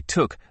for what they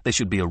took, they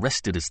should be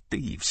arrested as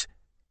thieves.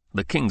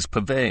 The king's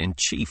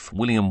purveyor-in-chief,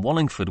 William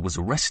Wallingford, was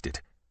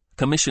arrested.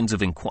 Commissions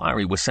of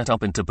inquiry were set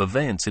up into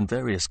purveyance in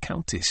various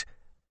counties.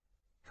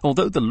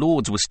 Although the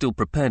Lords were still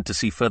prepared to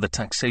see further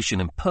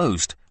taxation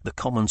imposed, the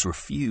Commons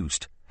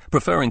refused,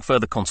 preferring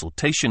further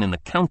consultation in the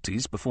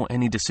counties before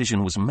any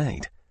decision was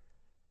made.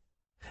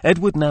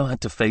 Edward now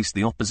had to face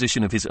the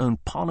opposition of his own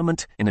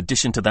Parliament in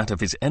addition to that of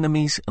his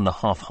enemies and the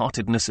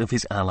half-heartedness of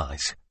his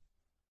allies.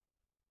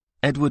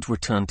 Edward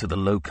returned to the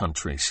Low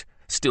Countries,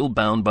 still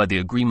bound by the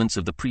agreements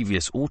of the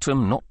previous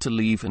autumn not to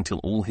leave until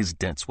all his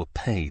debts were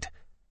paid.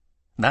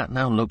 That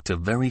now looked a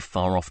very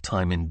far-off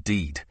time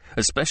indeed,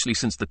 especially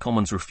since the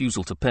Commons'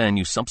 refusal to pay a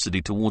new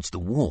subsidy towards the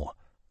war.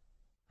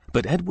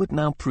 But Edward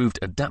now proved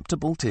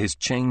adaptable to his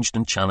changed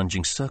and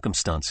challenging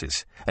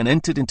circumstances, and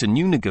entered into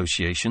new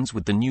negotiations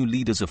with the new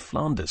leaders of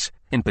Flanders,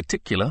 in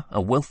particular a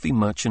wealthy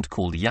merchant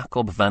called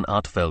Jacob van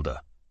Artevelde.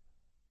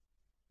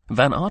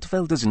 Van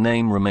Artevelde's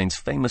name remains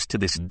famous to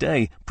this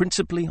day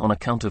principally on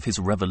account of his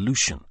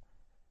revolution.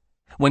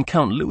 When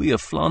Count Louis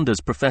of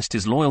Flanders professed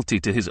his loyalty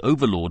to his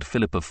overlord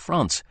Philip of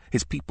France,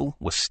 his people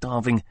were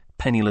starving,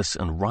 penniless,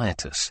 and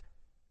riotous.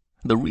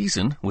 The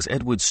reason was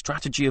Edward's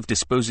strategy of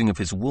disposing of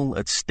his wool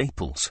at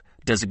staples,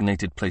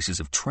 designated places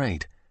of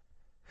trade.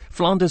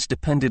 Flanders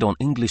depended on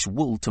English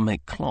wool to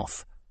make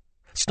cloth.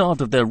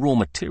 Starved of their raw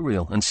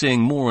material and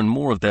seeing more and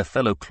more of their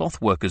fellow cloth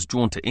workers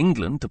drawn to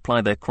England to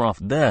ply their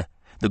craft there,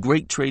 the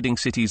great trading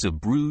cities of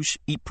Bruges,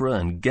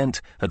 Ypres, and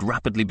Ghent had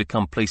rapidly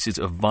become places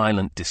of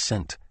violent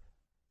dissent.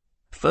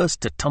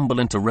 First to tumble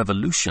into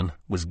revolution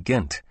was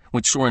Ghent,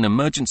 which saw an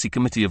emergency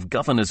committee of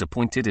governors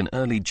appointed in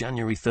early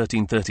January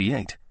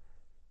 1338.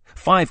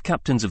 5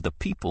 captains of the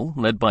people,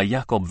 led by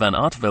Jacob van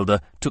Artevelde,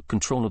 took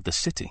control of the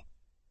city.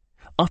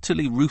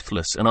 Utterly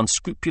ruthless and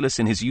unscrupulous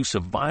in his use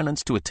of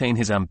violence to attain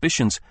his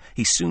ambitions,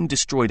 he soon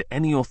destroyed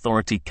any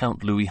authority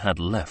Count Louis had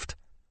left.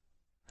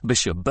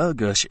 Bishop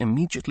Burghersh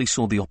immediately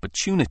saw the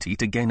opportunity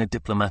to gain a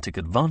diplomatic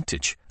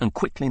advantage and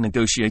quickly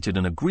negotiated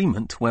an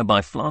agreement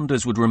whereby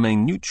Flanders would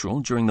remain neutral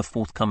during the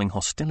forthcoming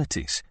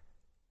hostilities.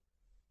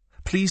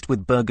 Pleased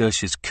with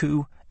Burghersh's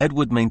coup,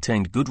 Edward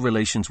maintained good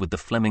relations with the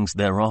Flemings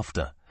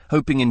thereafter,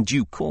 hoping in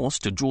due course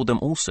to draw them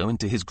also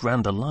into his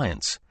grand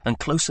alliance, and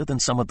closer than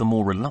some of the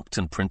more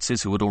reluctant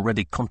princes who had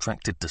already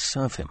contracted to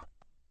serve him.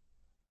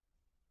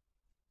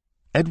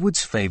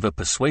 Edward's favour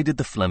persuaded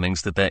the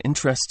Flemings that their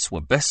interests were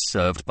best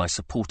served by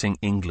supporting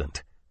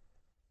England.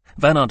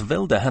 Van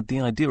Artevelde had the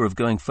idea of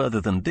going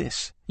further than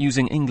this,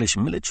 using English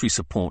military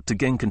support to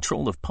gain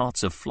control of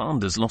parts of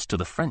Flanders lost to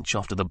the French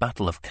after the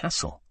Battle of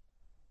Cassel.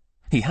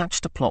 He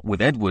hatched a plot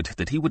with Edward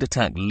that he would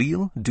attack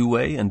Lille,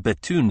 Douai, and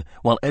Bethune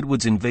while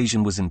Edward's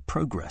invasion was in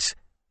progress.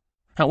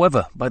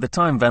 However, by the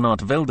time Van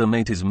Artevelde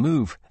made his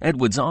move,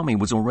 Edward's army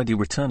was already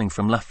returning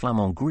from La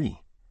Flamangerie.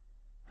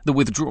 The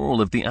withdrawal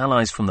of the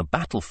Allies from the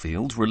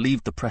battlefield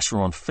relieved the pressure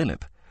on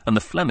Philip, and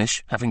the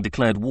Flemish, having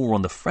declared war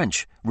on the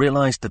French,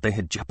 realized that they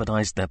had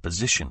jeopardized their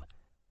position.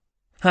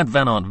 Had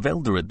Van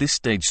Artevelde at this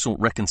stage sought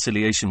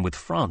reconciliation with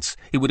France,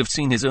 he would have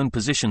seen his own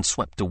position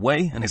swept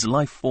away and his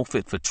life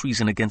forfeit for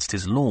treason against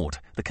his lord,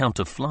 the Count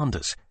of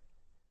Flanders.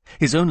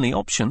 His only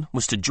option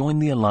was to join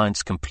the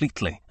alliance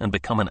completely and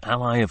become an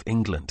ally of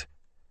England.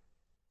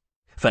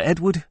 For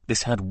Edward,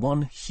 this had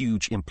one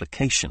huge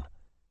implication.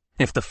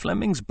 If the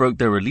Flemings broke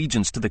their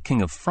allegiance to the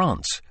King of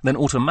France, then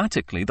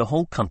automatically the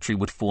whole country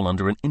would fall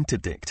under an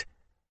interdict.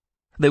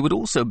 They would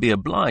also be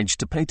obliged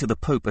to pay to the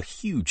Pope a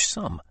huge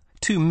sum,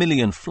 2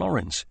 million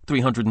florins,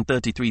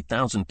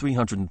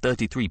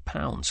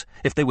 £333,333,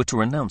 if they were to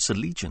renounce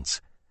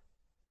allegiance.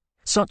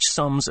 Such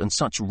sums and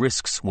such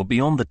risks were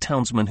beyond the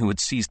townsmen who had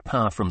seized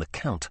power from the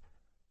Count.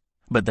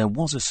 But there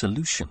was a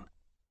solution.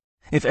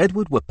 If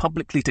Edward were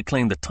publicly to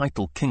claim the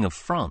title King of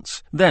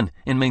France, then,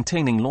 in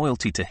maintaining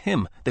loyalty to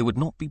him, they would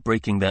not be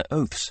breaking their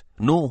oaths,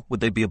 nor would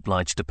they be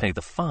obliged to pay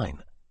the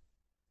fine.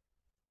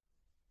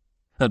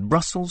 At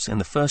Brussels, in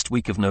the first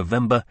week of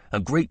November, a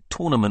great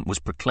tournament was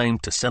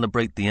proclaimed to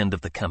celebrate the end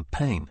of the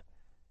campaign.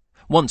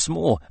 Once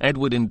more,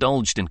 Edward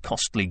indulged in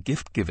costly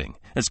gift-giving,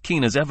 as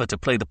keen as ever to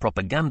play the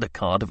propaganda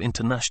card of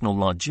international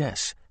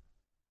largesse.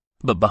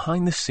 But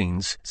behind the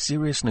scenes,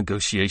 serious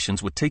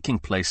negotiations were taking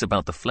place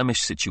about the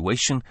Flemish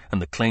situation and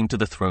the claim to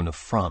the throne of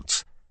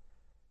France.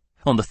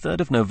 On the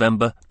 3rd of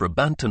November,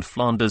 Brabant and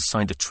Flanders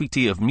signed a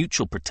treaty of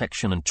mutual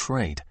protection and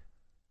trade.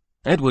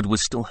 Edward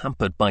was still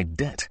hampered by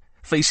debt,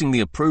 facing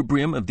the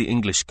opprobrium of the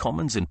English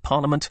Commons in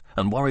Parliament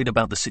and worried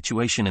about the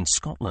situation in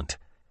Scotland.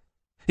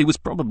 He was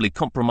probably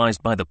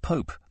compromised by the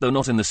Pope, though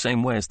not in the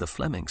same way as the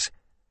Flemings.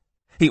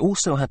 He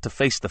also had to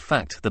face the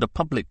fact that a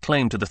public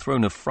claim to the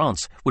throne of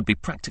France would be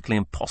practically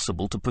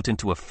impossible to put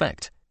into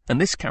effect,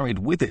 and this carried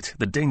with it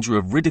the danger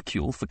of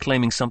ridicule for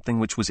claiming something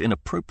which was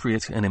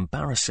inappropriate and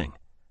embarrassing.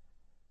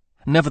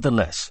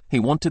 Nevertheless, he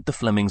wanted the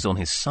Flemings on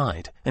his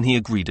side, and he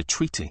agreed a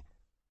treaty.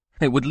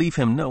 It would leave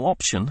him no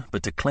option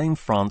but to claim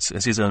France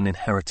as his own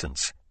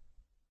inheritance.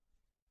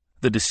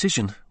 The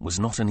decision was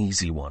not an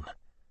easy one.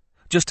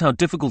 Just how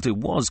difficult it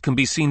was can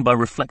be seen by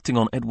reflecting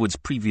on Edward's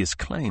previous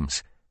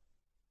claims.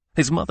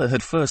 His mother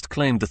had first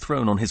claimed the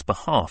throne on his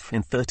behalf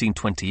in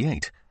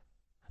 1328.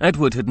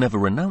 Edward had never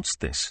renounced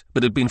this,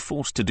 but had been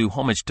forced to do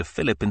homage to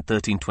Philip in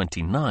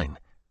 1329.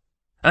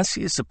 As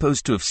he is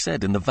supposed to have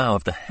said in the Vow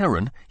of the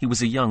Heron, he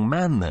was a young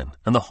man then,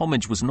 and the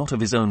homage was not of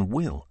his own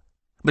will.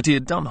 But he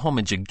had done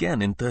homage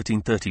again in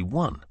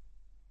 1331.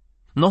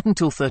 Not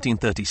until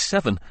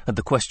 1337 had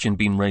the question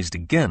been raised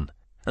again,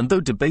 and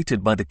though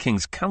debated by the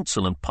King's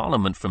Council and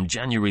Parliament from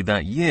January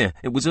that year,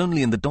 it was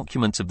only in the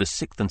documents of the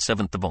 6th and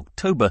 7th of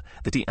October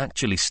that he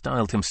actually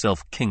styled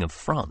himself King of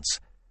France.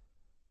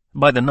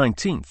 By the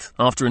 19th,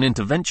 after an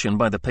intervention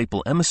by the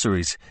papal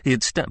emissaries, he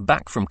had stepped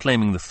back from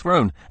claiming the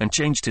throne and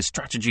changed his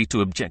strategy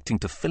to objecting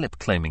to Philip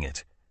claiming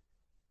it.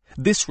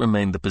 This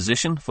remained the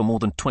position for more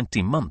than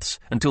 20 months,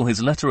 until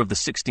his letter of the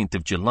 16th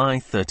of July,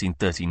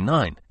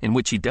 1339, in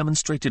which he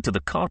demonstrated to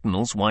the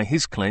cardinals why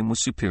his claim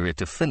was superior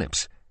to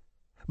Philip's.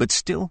 But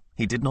still,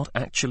 he did not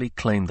actually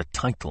claim the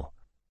title.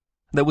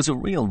 There was a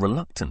real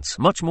reluctance,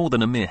 much more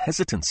than a mere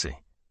hesitancy.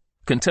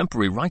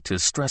 Contemporary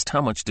writers stressed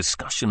how much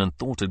discussion and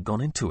thought had gone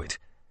into it.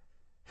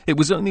 It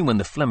was only when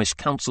the Flemish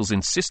councils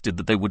insisted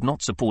that they would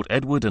not support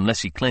Edward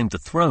unless he claimed the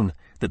throne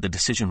that the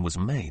decision was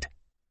made.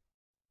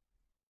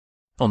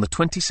 On the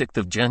 26th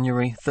of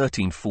January,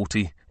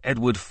 1340,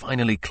 Edward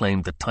finally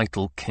claimed the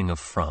title King of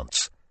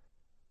France.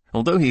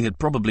 Although he had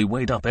probably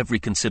weighed up every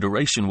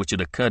consideration which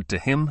had occurred to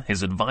him,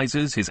 his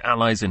advisers, his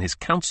allies, and his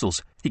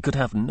councils, he could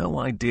have no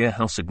idea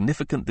how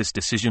significant this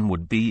decision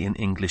would be in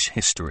English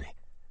history.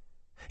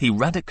 He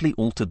radically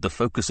altered the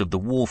focus of the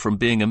war from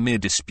being a mere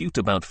dispute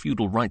about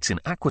feudal rights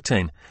in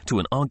Aquitaine to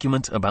an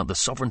argument about the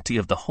sovereignty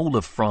of the whole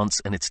of France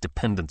and its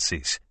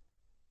dependencies.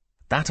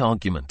 That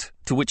argument,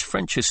 to which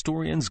French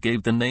historians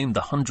gave the name the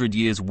 100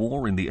 Years'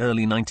 War in the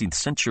early 19th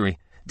century,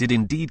 did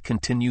indeed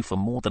continue for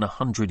more than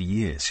 100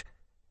 years.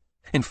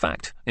 In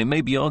fact, it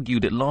may be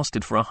argued it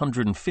lasted for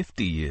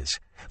 150 years,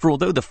 for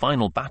although the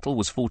final battle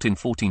was fought in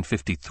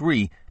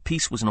 1453,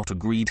 peace was not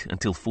agreed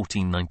until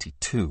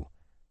 1492.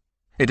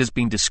 It has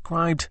been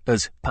described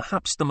as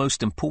perhaps the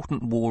most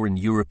important war in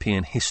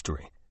European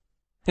history.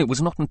 It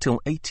was not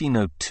until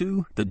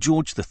 1802 that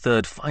George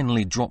III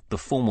finally dropped the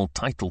formal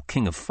title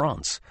King of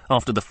France,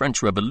 after the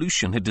French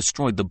Revolution had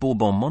destroyed the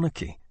Bourbon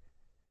monarchy.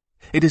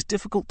 It is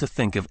difficult to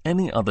think of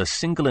any other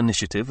single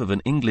initiative of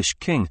an English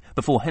king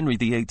before Henry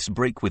VIII's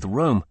break with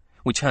Rome,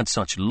 which had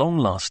such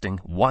long-lasting,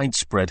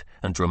 widespread,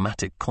 and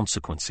dramatic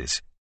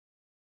consequences.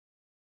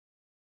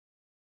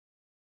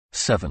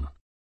 7.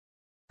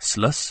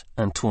 Sluys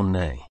and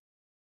Tournay.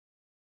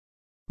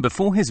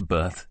 Before his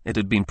birth, it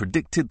had been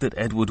predicted that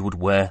Edward would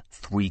wear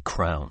 3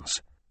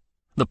 crowns.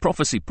 The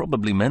prophecy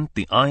probably meant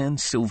the iron,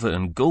 silver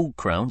and gold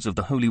crowns of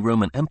the Holy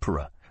Roman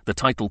Emperor, the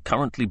title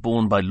currently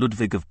borne by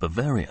Ludwig of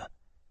Bavaria.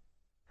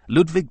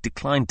 Ludwig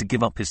declined to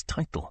give up his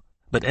title,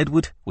 but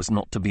Edward was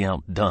not to be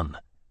outdone.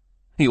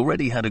 He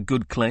already had a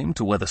good claim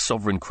to wear the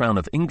sovereign crown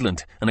of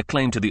England and a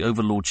claim to the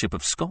overlordship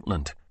of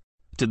Scotland.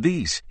 To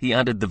these he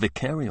added the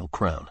vicarial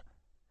crown.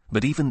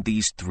 But even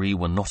these 3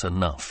 were not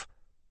enough.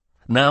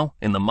 Now,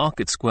 in the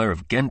market square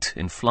of Ghent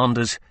in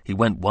Flanders, he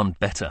went one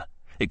better,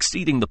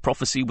 exceeding the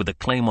prophecy with a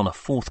claim on a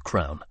 4th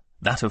crown,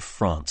 that of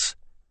France.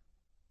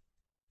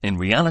 In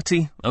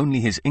reality,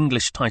 only his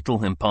English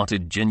title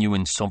imparted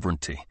genuine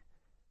sovereignty.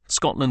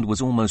 Scotland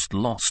was almost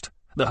lost.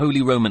 The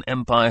Holy Roman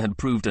Empire had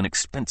proved an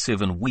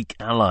expensive and weak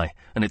ally,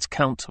 and its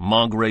count,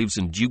 margraves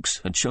and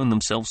dukes had shown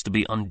themselves to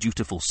be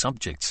undutiful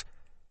subjects.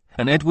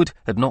 And Edward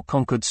had not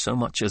conquered so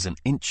much as an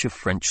inch of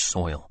French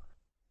soil.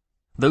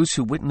 Those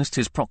who witnessed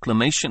his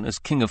proclamation as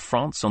King of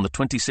France on the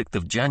 26th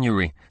of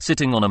January,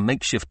 sitting on a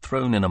makeshift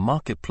throne in a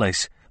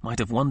marketplace, might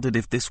have wondered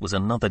if this was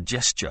another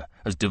gesture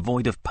as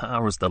devoid of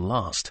power as the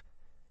last.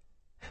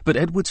 But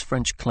Edward's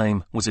French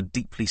claim was a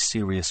deeply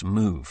serious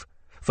move,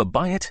 for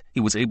by it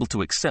he was able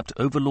to accept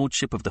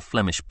overlordship of the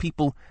Flemish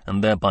people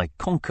and thereby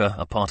conquer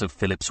a part of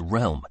Philip's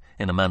realm,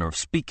 in a manner of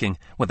speaking,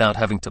 without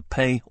having to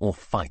pay or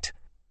fight.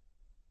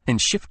 In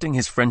shifting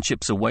his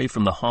friendships away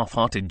from the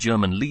half-hearted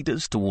German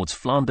leaders towards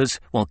Flanders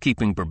while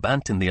keeping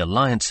Brabant in the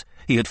alliance,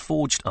 he had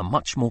forged a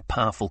much more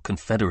powerful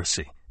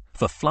confederacy,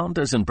 for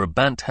Flanders and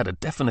Brabant had a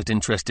definite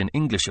interest in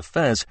English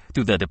affairs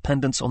through their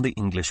dependence on the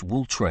English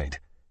wool trade.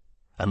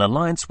 An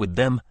alliance with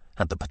them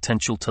had the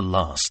potential to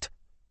last.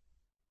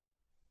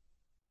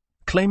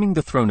 Claiming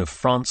the throne of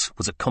France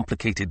was a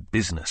complicated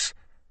business.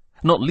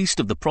 Not least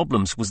of the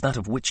problems was that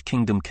of which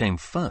kingdom came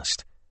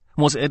first.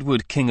 Was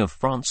Edward King of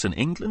France and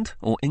England,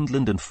 or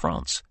England and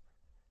France?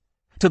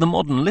 To the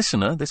modern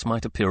listener, this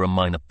might appear a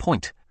minor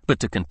point, but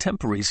to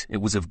contemporaries it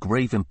was of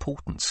grave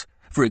importance,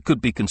 for it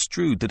could be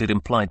construed that it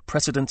implied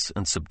precedence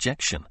and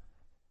subjection.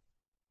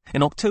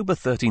 In October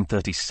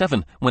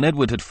 1337, when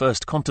Edward had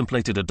first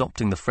contemplated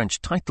adopting the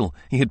French title,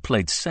 he had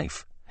played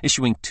safe,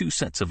 issuing 2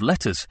 sets of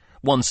letters,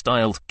 one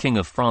styled King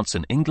of France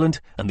and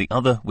England, and the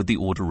other with the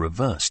order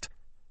reversed.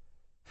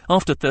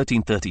 After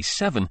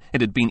 1337, it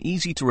had been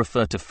easy to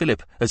refer to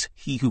Philip as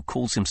he who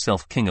calls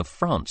himself King of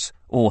France,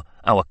 or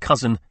our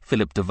cousin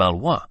Philip de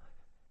Valois.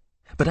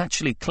 But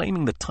actually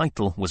claiming the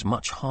title was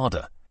much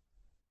harder.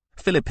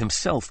 Philip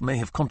himself may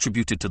have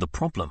contributed to the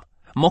problem,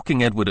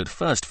 mocking Edward at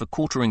first for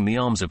quartering the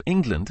arms of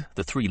England,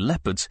 the 3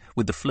 leopards,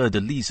 with the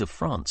fleur-de-lis of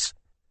France.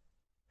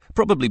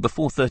 Probably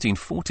before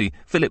 1340,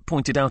 Philip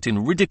pointed out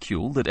in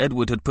ridicule that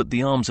Edward had put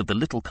the arms of the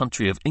little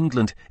country of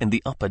England in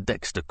the upper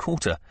Dexter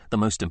quarter, the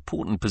most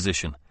important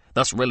position,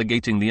 thus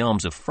relegating the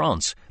arms of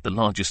France, the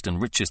largest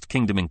and richest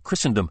kingdom in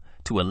Christendom,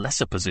 to a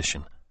lesser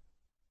position.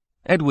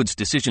 Edward's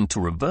decision to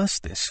reverse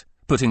this,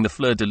 putting the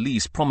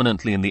fleur-de-lis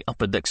prominently in the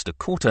upper Dexter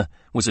quarter,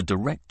 was a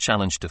direct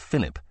challenge to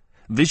Philip,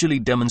 visually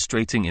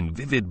demonstrating in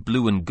vivid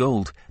blue and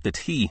gold that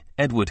he,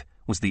 Edward,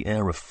 was the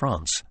heir of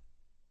France.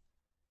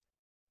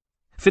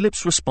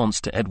 Philip's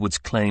response to Edward's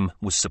claim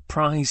was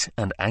surprise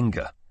and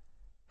anger.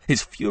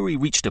 His fury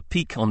reached a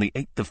peak on the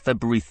 8th of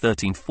February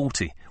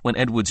 1340, when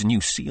Edward's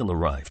new seal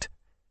arrived.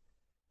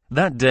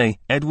 That day,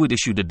 Edward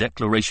issued a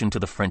declaration to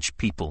the French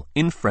people,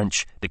 in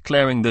French,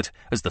 declaring that,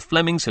 as the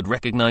Flemings had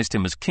recognized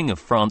him as King of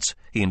France,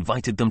 he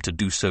invited them to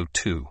do so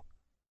too.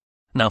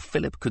 Now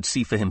Philip could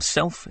see for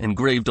himself,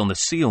 engraved on the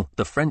seal,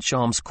 the French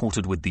arms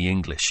quartered with the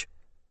English.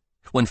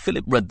 When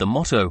Philip read the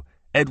motto,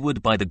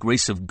 Edward by the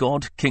grace of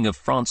God, King of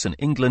France and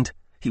England,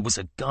 he was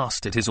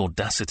aghast at his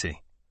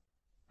audacity.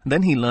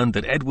 Then he learned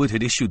that Edward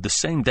had issued the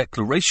same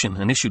declaration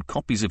and issued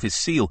copies of his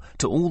seal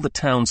to all the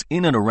towns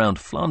in and around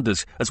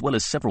Flanders, as well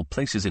as several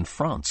places in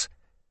France.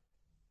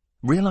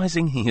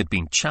 Realizing he had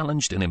been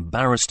challenged and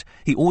embarrassed,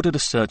 he ordered a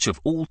search of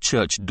all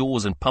church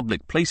doors and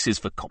public places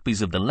for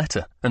copies of the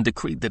letter, and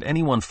decreed that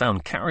anyone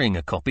found carrying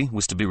a copy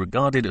was to be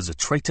regarded as a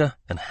traitor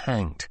and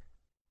hanged.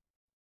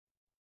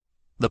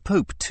 The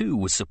Pope, too,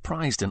 was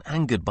surprised and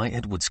angered by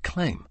Edward's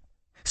claim,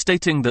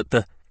 stating that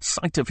the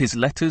sight of his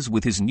letters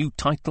with his new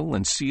title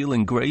and seal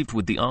engraved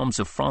with the arms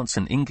of France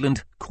and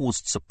England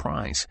caused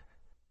surprise.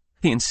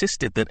 He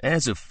insisted that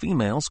heirs of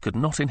females could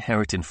not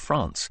inherit in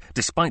France,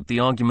 despite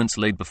the arguments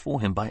laid before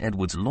him by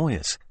Edward's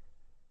lawyers.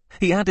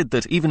 He added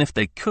that even if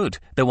they could,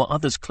 there were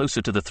others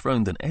closer to the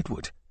throne than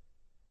Edward.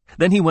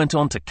 Then he went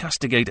on to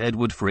castigate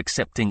Edward for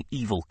accepting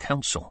evil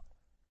counsel.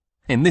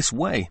 In this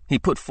way, he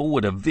put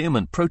forward a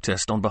vehement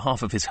protest on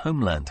behalf of his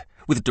homeland,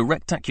 with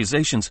direct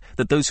accusations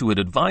that those who had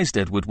advised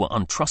Edward were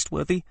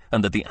untrustworthy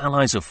and that the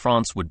allies of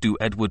France would do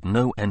Edward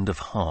no end of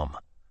harm.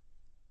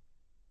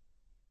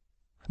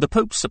 The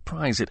Pope's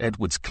surprise at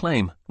Edward's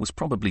claim was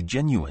probably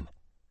genuine.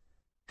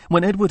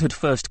 When Edward had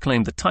first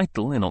claimed the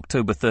title in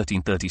October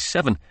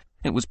 1337,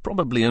 it was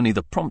probably only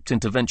the prompt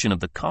intervention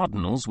of the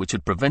cardinals which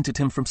had prevented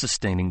him from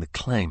sustaining the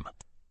claim.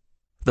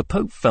 The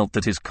Pope felt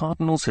that his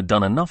cardinals had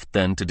done enough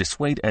then to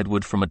dissuade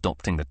Edward from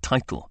adopting the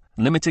title,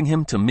 limiting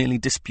him to merely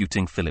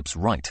disputing Philip's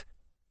right.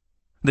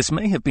 This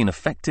may have been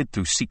effected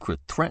through secret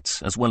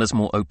threats as well as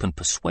more open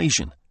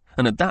persuasion,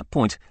 and at that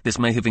point this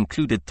may have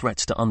included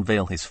threats to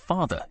unveil his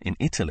father in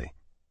Italy.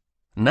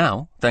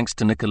 Now, thanks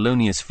to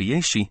Niccolonius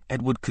Fieschi,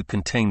 Edward could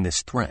contain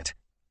this threat.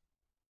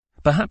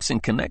 Perhaps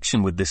in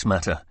connection with this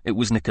matter, it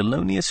was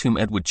Niccolonius whom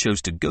Edward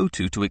chose to go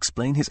to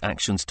explain his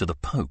actions to the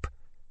Pope.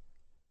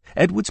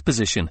 Edward's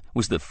position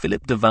was that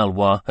Philip de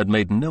Valois had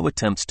made no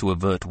attempts to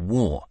avert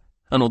war,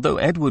 and although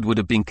Edward would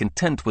have been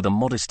content with a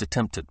modest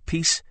attempt at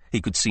peace, he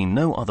could see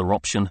no other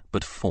option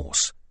but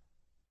force.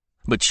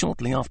 But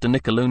shortly after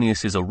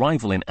Niccolonius's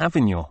arrival in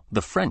Avignon,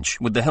 the French,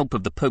 with the help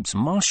of the Pope's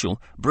marshal,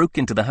 broke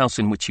into the house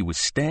in which he was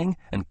staying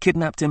and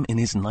kidnapped him in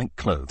his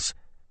nightclothes.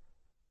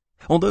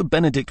 Although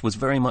Benedict was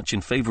very much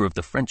in favor of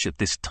the French at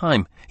this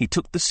time, he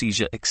took the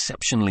seizure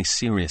exceptionally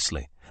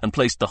seriously and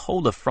placed the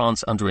whole of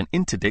France under an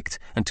interdict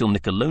until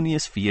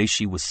Niccolonius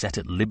Fieschi was set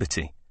at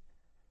liberty.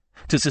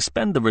 To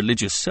suspend the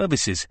religious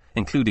services,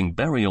 including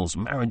burials,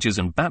 marriages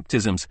and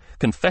baptisms,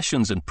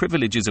 confessions and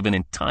privileges of an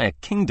entire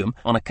kingdom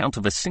on account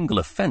of a single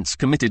offence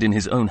committed in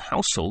his own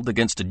household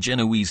against a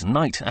Genoese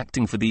knight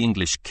acting for the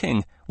English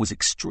king, was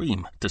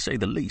extreme, to say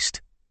the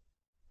least.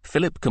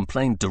 Philip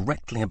complained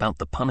directly about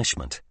the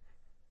punishment.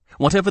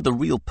 Whatever the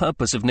real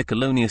purpose of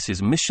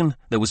Niccolonius's mission,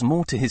 there was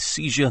more to his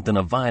seizure than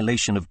a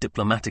violation of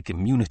diplomatic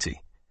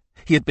immunity.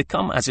 He had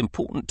become as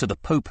important to the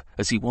Pope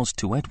as he was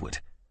to Edward.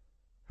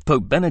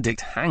 Pope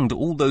Benedict hanged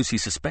all those he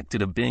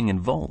suspected of being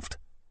involved.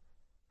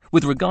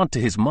 With regard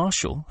to his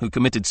marshal, who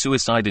committed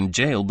suicide in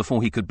jail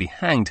before he could be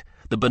hanged,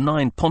 the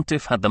benign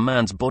pontiff had the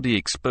man's body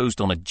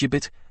exposed on a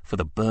gibbet for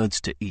the birds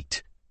to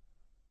eat.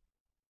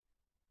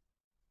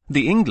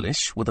 The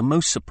English were the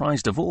most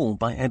surprised of all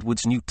by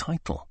Edward's new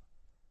title.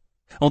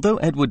 Although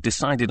Edward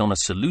decided on a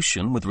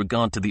solution with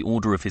regard to the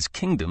order of his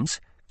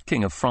kingdoms,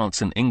 King of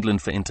France and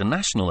England for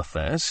international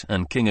affairs,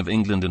 and King of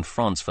England and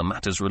France for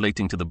matters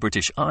relating to the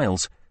British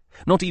Isles,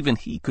 not even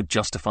he could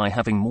justify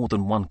having more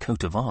than one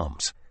coat of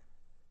arms.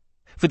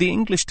 For the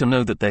English to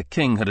know that their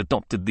king had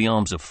adopted the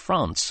arms of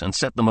France and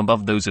set them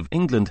above those of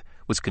England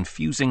was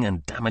confusing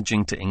and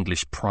damaging to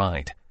English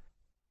pride.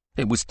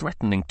 It was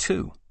threatening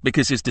too,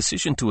 because his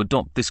decision to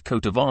adopt this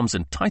coat of arms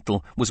and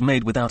title was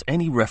made without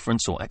any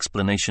reference or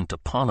explanation to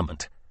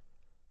Parliament.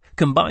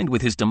 Combined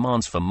with his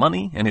demands for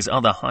money and his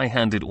other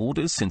high-handed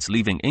orders since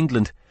leaving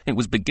England, it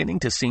was beginning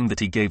to seem that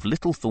he gave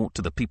little thought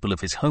to the people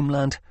of his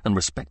homeland and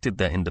respected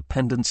their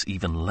independence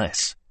even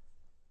less.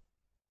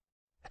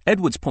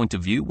 Edward's point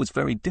of view was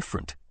very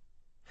different.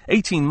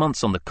 18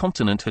 months on the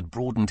continent had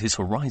broadened his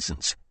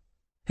horizons.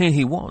 Here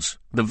he was,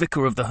 the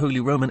vicar of the Holy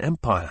Roman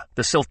Empire,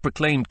 the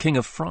self-proclaimed King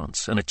of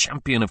France, and a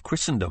champion of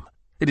Christendom.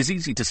 It is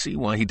easy to see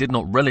why he did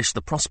not relish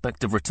the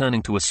prospect of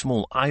returning to a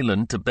small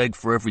island to beg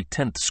for every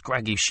 10th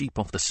scraggy sheep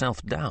off the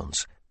South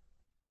Downs.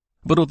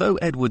 But although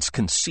Edward's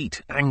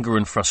conceit, anger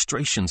and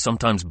frustration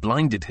sometimes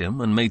blinded him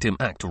and made him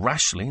act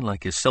rashly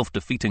like his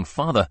self-defeating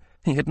father,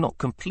 he had not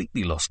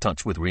completely lost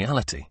touch with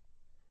reality.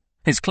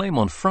 His claim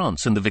on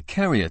France and the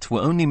vicariate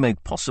were only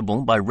made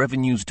possible by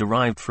revenues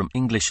derived from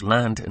English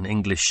land and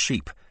English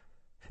sheep.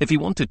 If he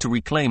wanted to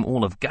reclaim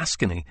all of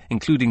Gascony,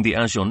 including the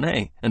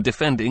Agenais, and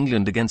defend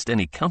England against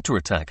any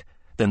counterattack,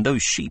 then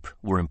those sheep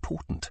were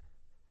important.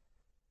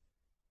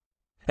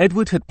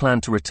 Edward had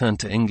planned to return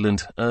to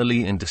England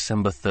early in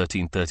December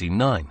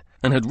 1339,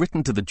 and had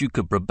written to the Duke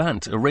of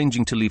Brabant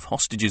arranging to leave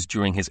hostages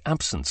during his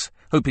absence,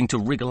 hoping to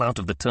wriggle out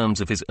of the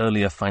terms of his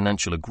earlier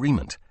financial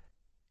agreement.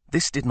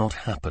 This did not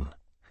happen,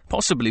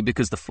 possibly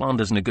because the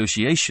Flanders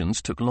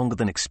negotiations took longer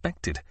than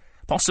expected,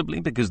 possibly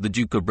because the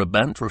Duke of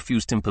Brabant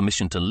refused him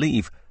permission to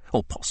leave,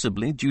 or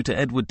possibly due to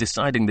Edward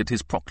deciding that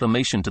his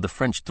proclamation to the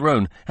French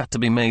throne had to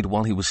be made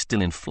while he was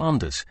still in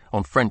Flanders,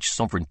 on French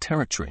sovereign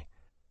territory.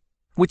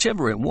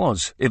 Whichever it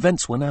was,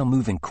 events were now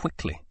moving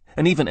quickly,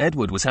 and even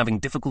Edward was having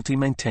difficulty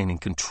maintaining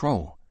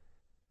control.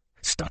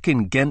 Stuck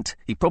in Ghent,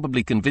 he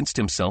probably convinced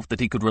himself that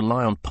he could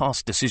rely on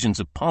past decisions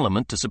of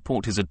Parliament to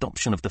support his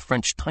adoption of the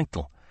French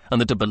title, and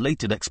that a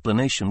belated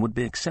explanation would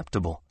be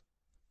acceptable.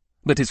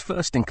 But his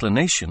first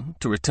inclination,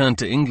 to return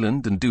to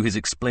England and do his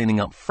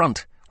explaining up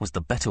front, was the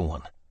better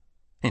one.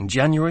 In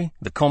January,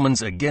 the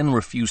Commons again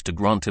refused to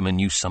grant him a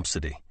new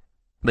subsidy.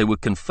 They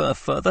would confer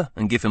further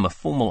and give him a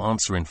formal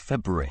answer in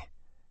February.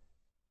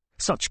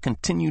 Such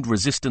continued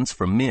resistance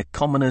from mere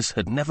commoners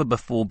had never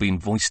before been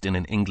voiced in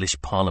an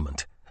English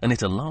Parliament, and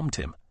it alarmed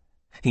him.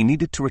 He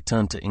needed to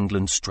return to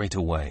England straight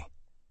away.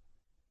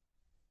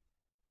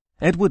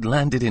 Edward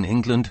landed in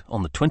England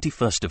on the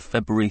 21st of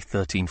February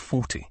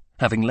 1340,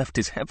 having left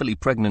his heavily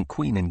pregnant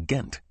queen in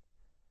Ghent.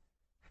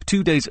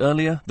 2 days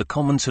earlier, the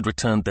Commons had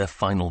returned their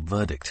final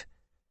verdict.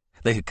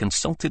 They had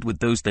consulted with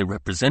those they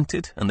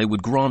represented, and they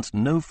would grant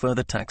no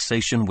further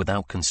taxation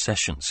without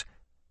concessions.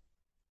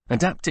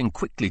 Adapting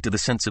quickly to the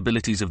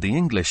sensibilities of the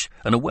English,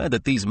 and aware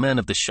that these men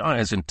of the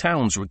shires and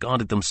towns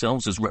regarded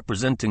themselves as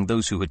representing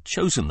those who had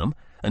chosen them,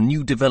 a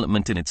new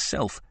development in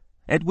itself,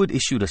 Edward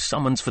issued a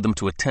summons for them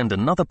to attend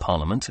another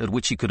parliament at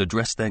which he could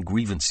address their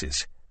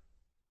grievances.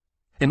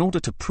 In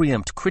order to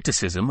preempt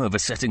criticism over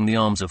setting the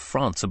arms of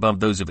France above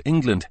those of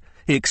England,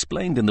 he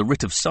explained in the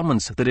writ of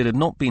summons that it had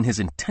not been his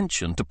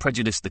intention to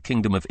prejudice the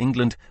Kingdom of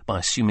England by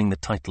assuming the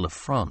title of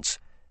France.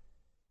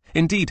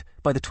 Indeed,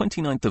 by the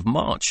 29th of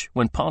March,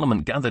 when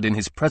Parliament gathered in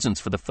his presence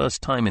for the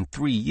first time in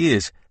 3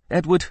 years,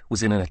 Edward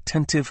was in an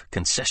attentive,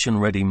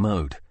 concession-ready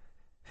mode.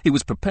 He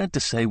was prepared to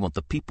say what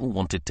the people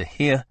wanted to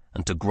hear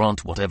and to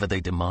grant whatever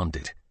they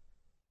demanded.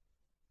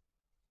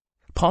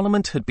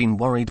 Parliament had been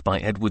worried by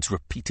Edward's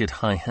repeated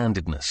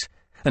high-handedness,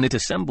 and it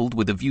assembled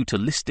with a view to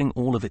listing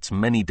all of its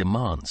many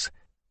demands.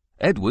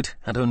 Edward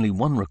had only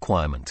one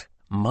requirement: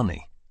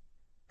 money.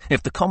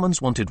 If the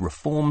Commons wanted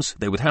reforms,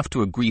 they would have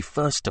to agree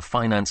first to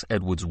finance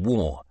Edward's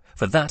war,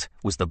 for that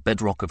was the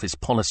bedrock of his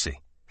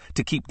policy,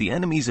 to keep the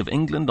enemies of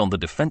England on the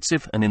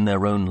defensive and in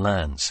their own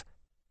lands.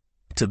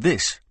 To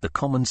this, the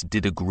Commons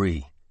did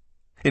agree.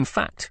 In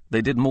fact,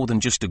 they did more than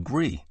just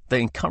agree.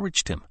 They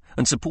encouraged him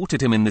and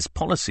supported him in this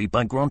policy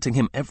by granting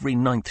him every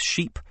 9th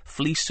sheep,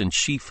 fleece and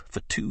sheaf for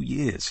 2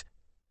 years.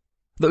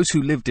 Those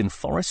who lived in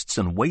forests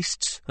and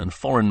wastes and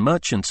foreign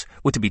merchants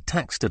were to be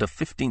taxed at a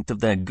 15th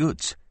of their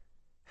goods.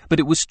 But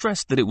it was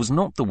stressed that it was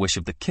not the wish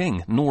of the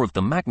king, nor of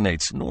the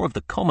magnates, nor of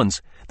the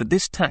commons, that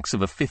this tax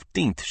of a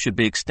 15th should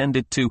be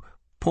extended to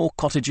poor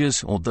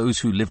cottagers or those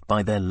who lived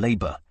by their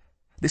labour.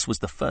 This was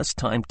the first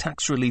time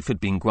tax relief had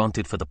been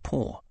granted for the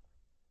poor.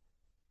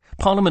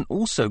 Parliament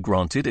also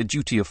granted a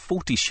duty of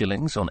 40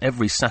 shillings on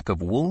every sack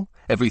of wool,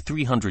 every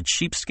 300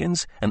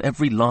 sheepskins, and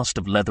every last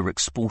of leather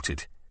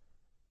exported.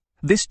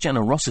 This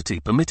generosity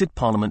permitted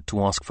Parliament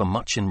to ask for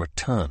much in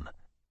return.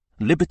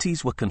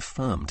 Liberties were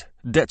confirmed,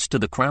 debts to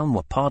the Crown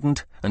were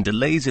pardoned, and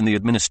delays in the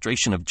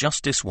administration of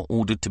justice were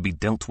ordered to be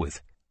dealt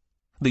with.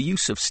 The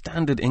use of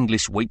standard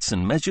English weights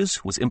and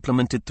measures was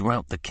implemented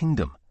throughout the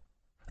kingdom.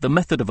 The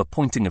method of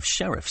appointing of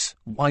sheriffs,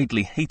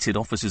 widely hated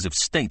officers of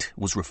state,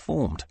 was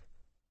reformed.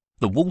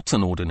 The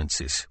Walton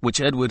Ordinances,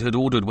 which Edward had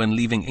ordered when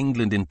leaving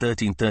England in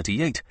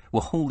 1338,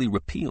 were wholly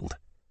repealed.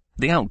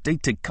 The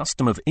outdated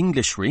custom of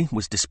Englishry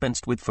was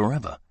dispensed with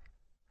forever.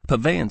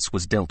 Purveyance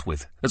was dealt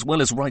with, as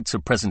well as rights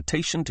of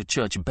presentation to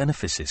church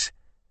benefices.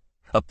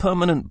 A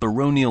permanent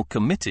baronial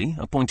committee,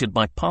 appointed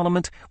by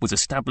Parliament, was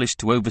established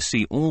to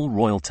oversee all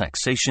royal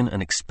taxation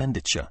and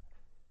expenditure.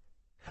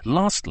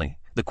 Lastly,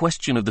 the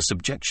question of the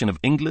subjection of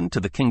England to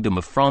the Kingdom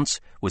of France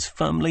was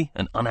firmly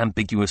and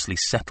unambiguously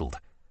settled.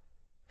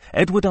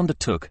 Edward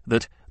undertook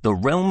that the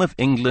realm of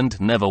England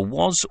never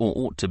was or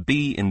ought to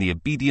be in the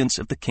obedience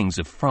of the kings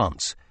of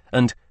France,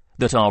 and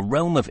that our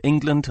realm of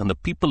England and the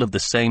people of the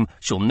same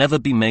shall never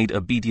be made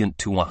obedient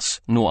to us,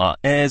 nor our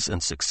heirs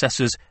and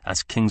successors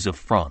as kings of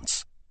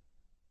France.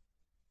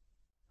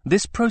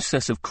 This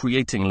process of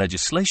creating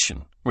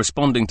legislation,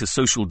 responding to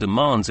social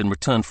demands in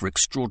return for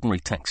extraordinary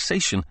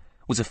taxation,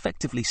 was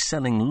effectively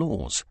selling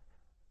laws.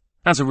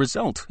 As a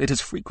result, it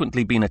has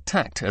frequently been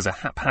attacked as a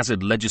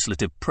haphazard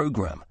legislative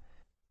program.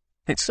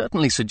 It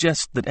certainly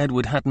suggests that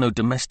Edward had no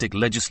domestic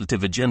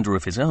legislative agenda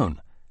of his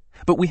own,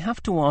 but we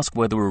have to ask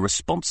whether a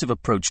responsive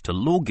approach to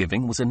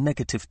law-giving was a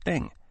negative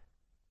thing.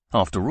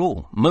 After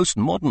all, most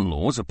modern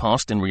laws are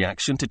passed in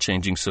reaction to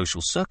changing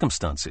social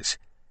circumstances.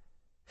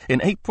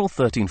 In April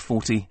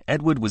 1340,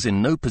 Edward was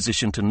in no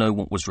position to know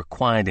what was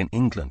required in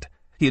England.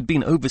 He had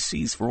been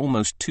overseas for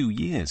almost 2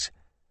 years.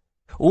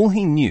 All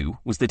he knew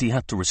was that he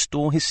had to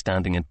restore his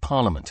standing in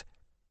Parliament.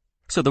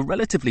 So the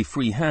relatively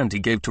free hand he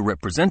gave to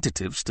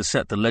representatives to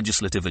set the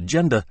legislative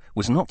agenda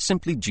was not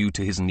simply due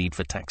to his need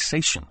for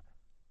taxation.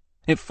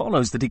 It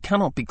follows that he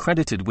cannot be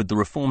credited with the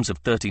reforms of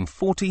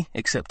 1340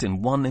 except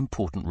in one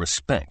important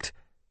respect.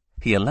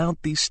 He allowed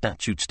these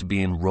statutes to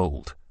be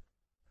enrolled.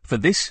 For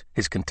this,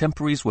 his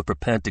contemporaries were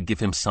prepared to give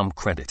him some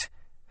credit.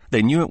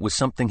 They knew it was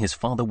something his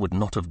father would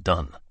not have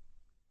done.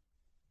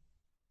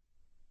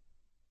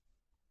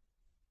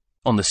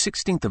 On the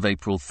 16th of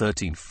April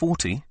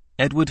 1340,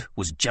 Edward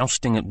was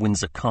jousting at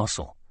Windsor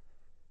Castle.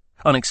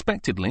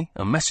 Unexpectedly,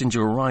 a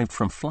messenger arrived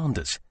from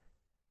Flanders.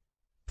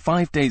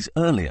 5 days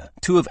earlier,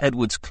 2 of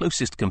Edward's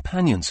closest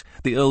companions,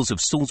 the Earls of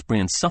Salisbury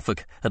and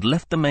Suffolk, had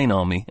left the main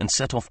army and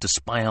set off to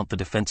spy out the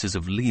defences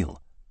of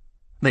Lille.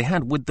 They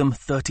had with them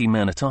 30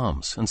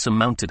 men-at-arms and some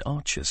mounted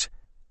archers.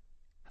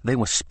 They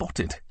were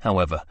spotted,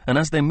 however, and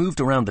as they moved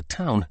around the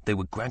town, they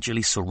were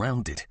gradually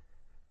surrounded.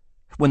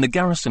 When the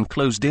garrison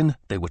closed in,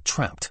 they were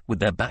trapped, with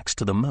their backs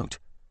to the moat.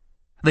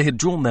 They had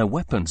drawn their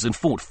weapons and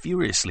fought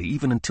furiously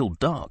even until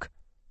dark.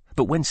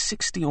 But when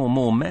 60 or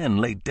more men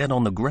lay dead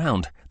on the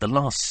ground, the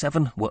last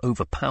 7 were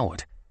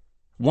overpowered.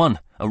 One,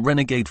 a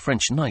renegade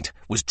French knight,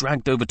 was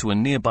dragged over to a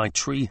nearby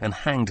tree and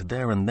hanged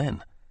there and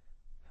then.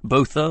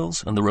 Both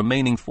earls and the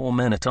remaining 4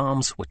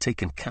 men-at-arms were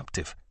taken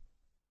captive.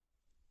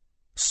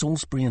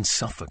 Salisbury and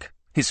Suffolk,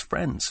 his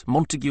friends,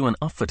 Montague and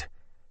Ufford.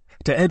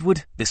 To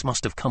Edward, this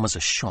must have come as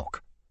a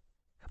shock.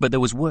 But there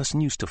was worse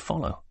news to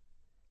follow.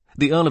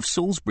 The Earl of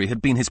Salisbury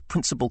had been his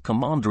principal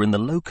commander in the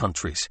Low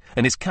Countries,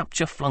 and his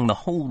capture flung the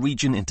whole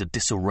region into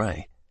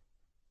disarray.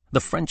 The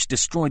French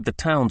destroyed the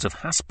towns of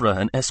Haspres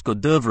and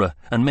Escaudoeuvres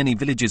and many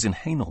villages in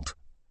Hainault.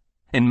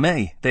 In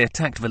May, they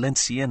attacked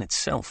Valenciennes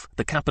itself,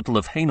 the capital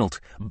of Hainault,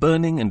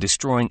 burning and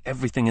destroying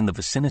everything in the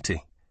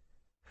vicinity.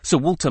 Sir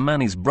Walter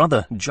Manny's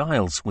brother,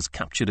 Giles, was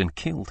captured and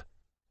killed.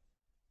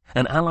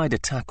 An Allied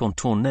attack on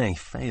Tournai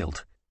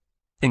failed.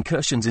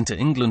 Incursions into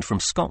England from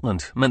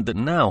Scotland meant that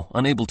now,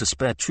 unable to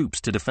spare troops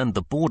to defend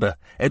the border,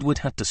 Edward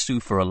had to sue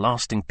for a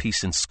lasting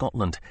peace in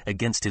Scotland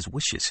against his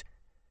wishes.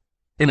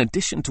 In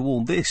addition to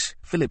all this,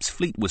 Philip's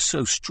fleet was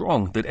so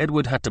strong that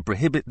Edward had to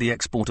prohibit the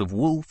export of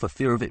wool for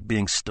fear of it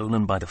being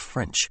stolen by the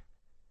French.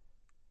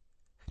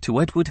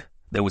 To Edward,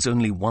 there was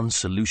only one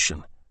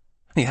solution.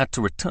 He had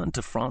to return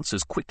to France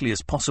as quickly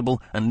as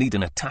possible and lead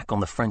an attack on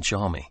the French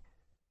army.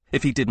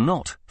 If he did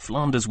not,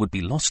 Flanders would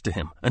be lost to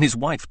him, and his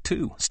wife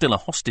too, still a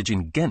hostage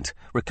in Ghent,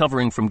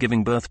 recovering from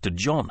giving birth to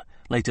John,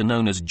 later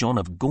known as John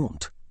of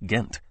Gaunt,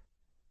 Ghent.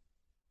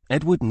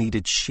 Edward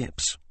needed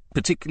ships,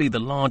 particularly the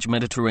large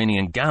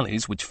Mediterranean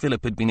galleys which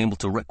Philip had been able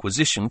to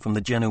requisition from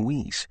the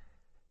Genoese.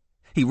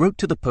 He wrote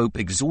to the Pope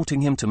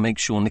exhorting him to make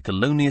sure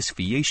Niccolonius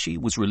Fieschi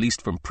was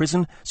released from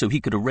prison so he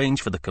could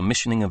arrange for the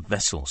commissioning of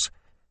vessels.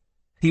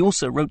 He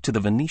also wrote to the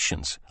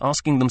Venetians,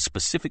 asking them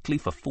specifically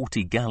for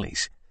 40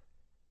 galleys.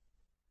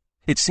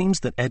 It seems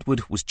that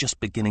Edward was just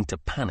beginning to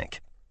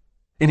panic.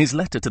 In his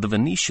letter to the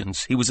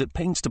Venetians, he was at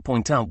pains to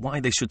point out why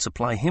they should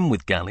supply him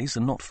with galleys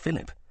and not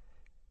Philip.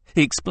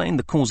 He explained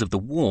the cause of the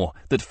war,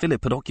 that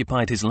Philip had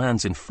occupied his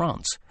lands in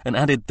France, and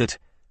added that,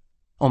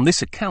 "On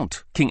this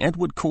account, King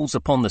Edward calls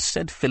upon the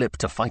said Philip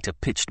to fight a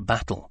pitched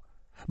battle.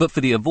 But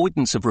for the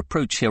avoidance of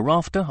reproach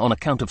hereafter on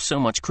account of so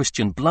much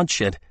Christian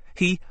bloodshed,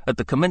 he, at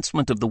the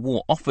commencement of the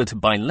war, offered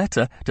by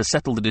letter to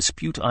settle the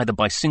dispute either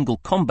by single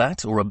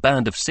combat or a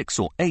band of 6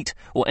 or 8,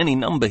 or any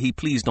number he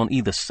pleased on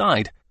either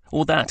side,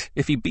 or that,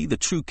 if he be the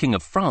true King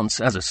of France,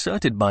 as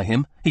asserted by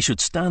him, he should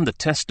stand the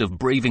test of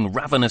braving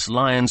ravenous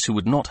lions who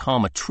would not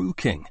harm a true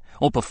king,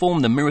 or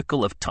perform the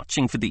miracle of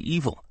touching for the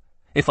evil,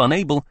 if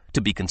unable,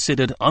 to be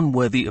considered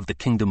unworthy of the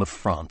kingdom of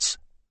France."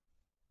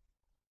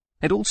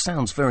 It all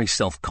sounds very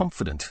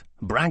self-confident,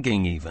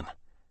 bragging even.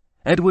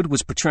 Edward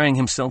was portraying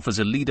himself as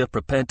a leader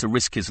prepared to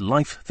risk his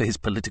life for his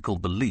political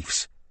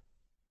beliefs.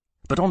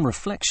 But on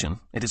reflection,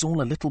 it is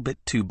all a little bit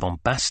too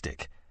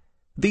bombastic.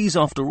 These,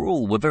 after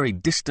all, were very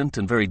distant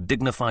and very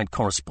dignified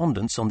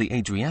correspondents on the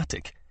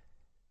Adriatic.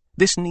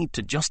 This need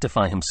to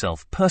justify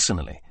himself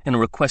personally in a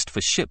request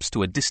for ships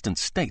to a distant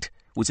state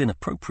was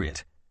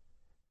inappropriate.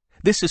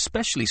 This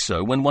especially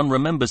so when one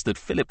remembers that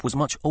Philip was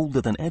much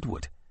older than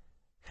Edward.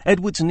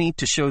 Edward's need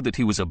to show that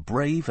he was a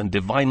brave and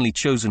divinely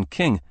chosen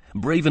king,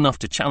 brave enough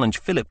to challenge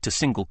Philip to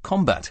single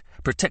combat,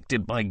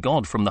 protected by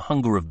God from the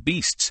hunger of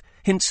beasts,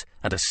 hints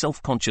at a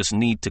self-conscious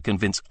need to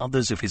convince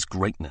others of his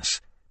greatness.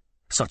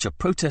 Such a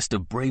protest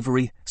of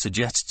bravery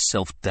suggests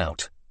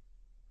self-doubt.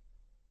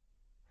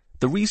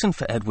 The reason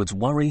for Edward's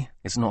worry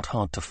is not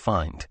hard to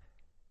find.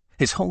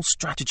 His whole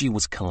strategy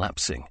was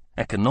collapsing,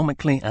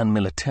 economically and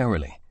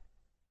militarily.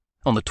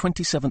 On the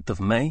 27th of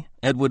May,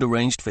 Edward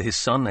arranged for his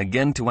son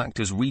again to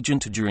act as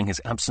regent during his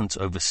absence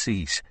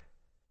overseas.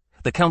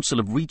 The Council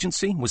of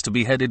Regency was to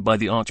be headed by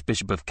the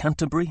Archbishop of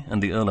Canterbury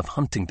and the Earl of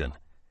Huntingdon.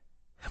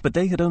 But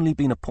they had only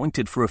been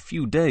appointed for a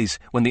few days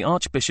when the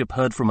Archbishop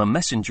heard from a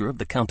messenger of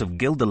the Count of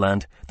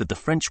Guelderland that the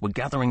French were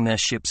gathering their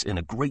ships in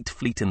a great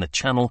fleet in the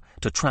Channel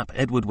to trap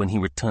Edward when he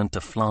returned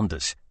to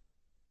Flanders.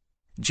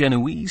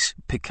 Genoese,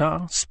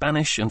 Picard,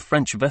 Spanish and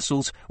French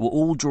vessels were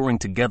all drawing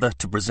together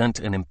to present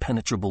an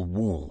impenetrable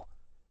wall.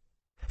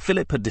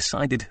 Philip had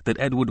decided that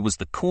Edward was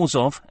the cause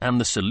of,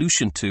 and the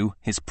solution to,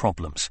 his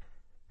problems.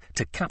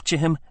 To capture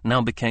him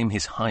now became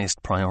his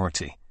highest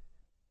priority.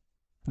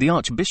 The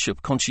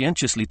Archbishop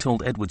conscientiously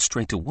told Edward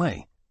straight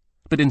away,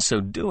 but in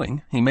so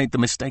doing he made the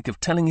mistake of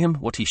telling him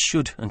what he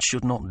should and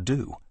should not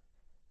do.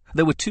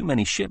 There were too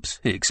many ships,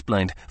 he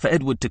explained, for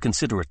Edward to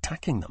consider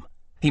attacking them.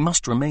 He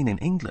must remain in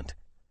England.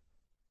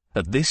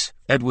 At this,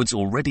 Edward's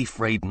already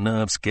frayed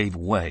nerves gave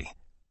way.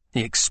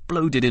 He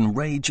exploded in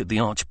rage at the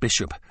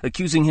Archbishop,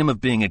 accusing him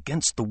of being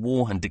against the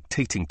war and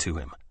dictating to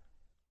him.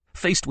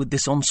 Faced with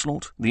this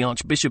onslaught, the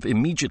Archbishop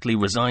immediately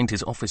resigned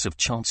his office of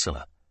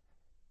Chancellor.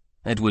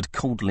 Edward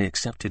coldly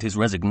accepted his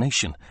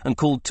resignation and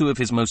called 2 of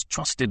his most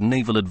trusted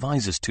naval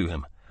advisers to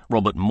him,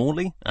 Robert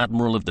Morley,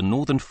 Admiral of the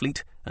Northern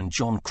Fleet, and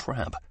John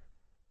Crabbe.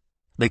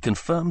 They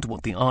confirmed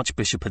what the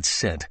Archbishop had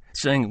said,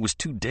 saying it was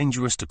too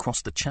dangerous to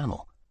cross the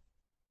Channel.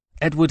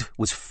 Edward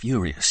was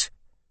furious.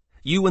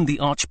 "You and the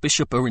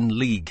Archbishop are in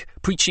league,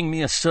 preaching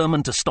me a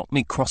sermon to stop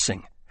me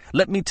crossing.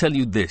 Let me tell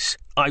you this,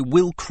 I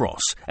will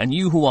cross, and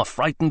you who are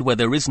frightened where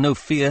there is no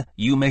fear,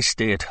 you may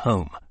stay at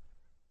home."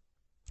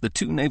 The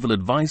 2 naval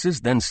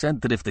advisers then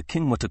said that if the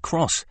king were to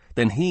cross,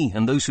 then he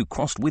and those who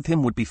crossed with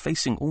him would be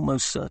facing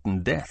almost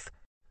certain death,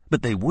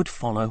 but they would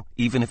follow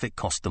even if it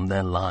cost them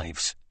their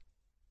lives.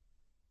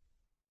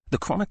 The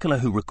chronicler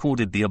who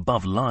recorded the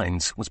above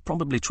lines was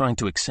probably trying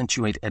to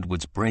accentuate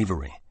Edward's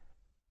bravery.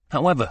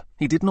 However,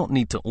 he did not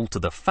need to alter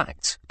the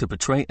facts to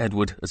portray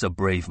Edward as a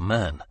brave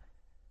man.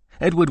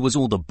 Edward was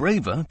all the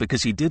braver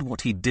because he did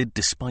what he did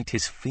despite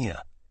his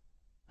fear.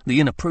 The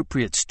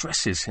inappropriate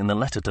stresses in the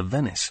letter to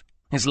Venice,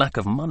 his lack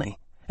of money,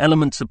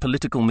 elements of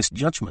political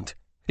misjudgment,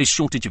 his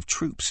shortage of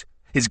troops,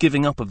 his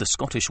giving up of the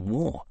Scottish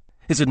war,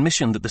 his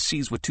admission that the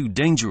seas were too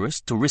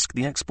dangerous to risk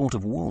the export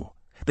of wool,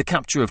 the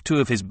capture of two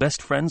of his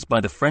best friends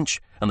by the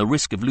French, and the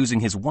risk of losing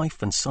his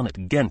wife and son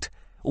at Ghent,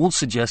 all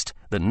suggest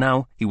that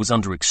now he was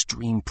under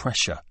extreme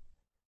pressure.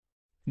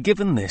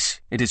 Given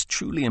this, it is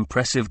truly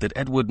impressive that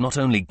Edward not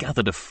only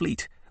gathered a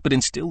fleet, but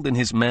instilled in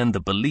his men the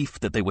belief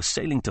that they were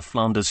sailing to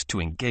Flanders to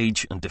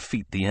engage and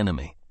defeat the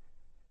enemy.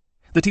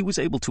 That he was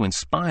able to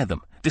inspire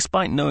them,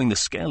 despite knowing the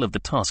scale of the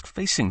task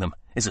facing them,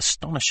 is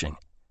astonishing.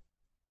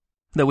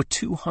 There were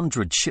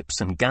 200 ships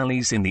and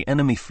galleys in the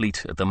enemy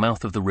fleet at the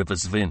mouth of the River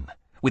Zvin,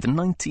 with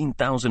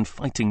 19,000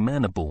 fighting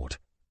men aboard.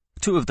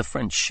 Two of the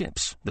French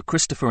ships, the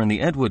Christopher and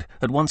the Edward,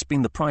 had once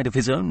been the pride of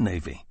his own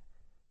navy.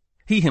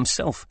 He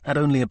himself had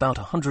only about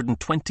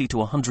 120 to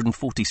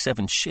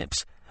 147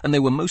 ships, and they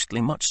were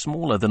mostly much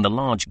smaller than the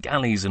large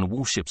galleys and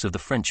warships of the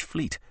French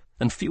fleet,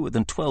 and fewer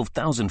than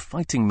 12,000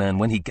 fighting men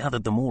when he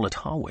gathered them all at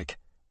Harwich.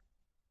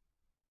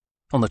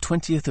 On the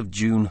 20th of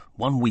June,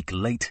 1 week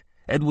late,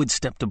 Edward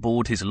stepped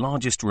aboard his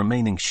largest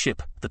remaining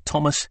ship, the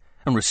Thomas,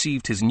 and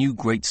received his new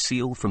Great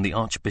Seal from the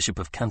Archbishop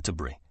of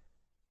Canterbury.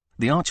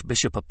 The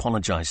Archbishop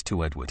apologized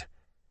to Edward.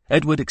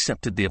 Edward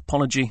accepted the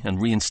apology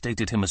and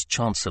reinstated him as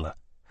Chancellor,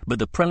 but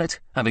the prelate,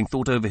 having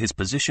thought over his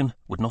position,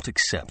 would not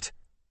accept.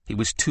 He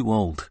was too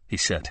old, he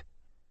said.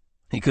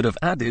 He could have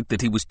added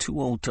that he was too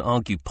old to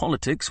argue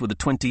politics with a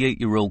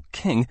 28-year-old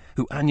king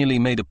who annually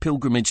made a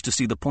pilgrimage to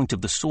see the point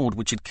of the sword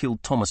which had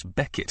killed Thomas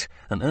Becket,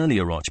 an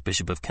earlier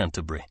Archbishop of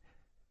Canterbury.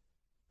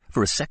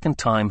 For a second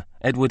time,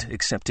 Edward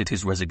accepted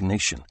his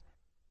resignation.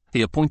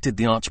 He appointed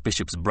the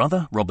Archbishop's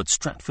brother, Robert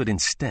Stratford,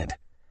 instead.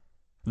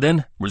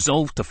 Then,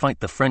 resolved to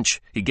fight the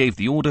French, he gave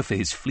the order for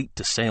his fleet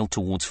to sail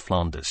towards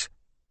Flanders.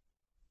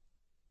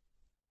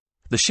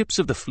 The ships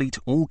of the fleet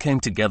all came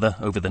together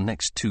over the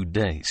next 2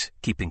 days,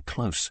 keeping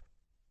close.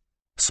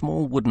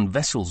 Small wooden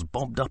vessels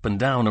bobbed up and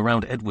down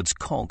around Edward's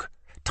cog,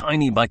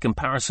 tiny by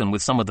comparison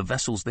with some of the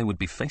vessels they would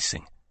be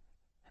facing.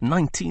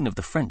 19 of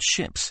the French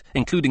ships,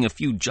 including a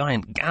few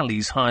giant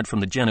galleys hired from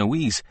the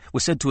Genoese, were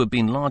said to have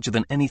been larger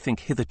than anything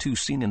hitherto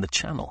seen in the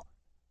Channel.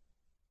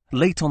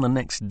 Late on the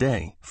next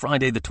day,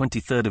 Friday the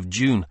 23rd of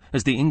June,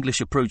 as the English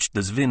approached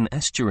the Zvin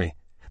estuary,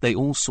 they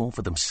all saw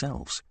for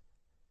themselves.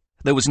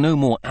 There was no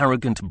more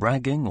arrogant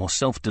bragging or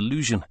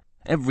self-delusion.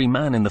 Every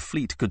man in the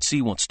fleet could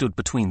see what stood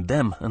between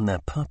them and their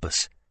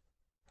purpose.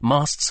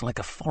 Masts like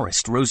a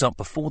forest rose up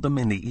before them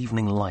in the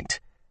evening light.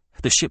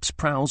 The ship's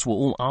prows were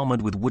all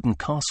armoured with wooden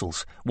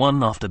castles,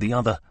 one after the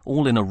other,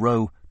 all in a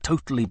row,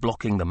 totally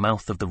blocking the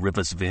mouth of the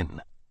River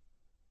Zvin.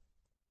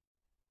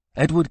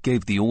 Edward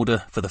gave the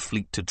order for the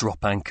fleet to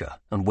drop anchor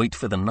and wait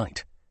for the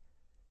night.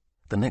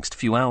 The next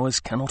few hours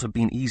cannot have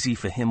been easy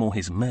for him or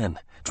his men,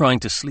 trying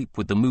to sleep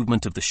with the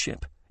movement of the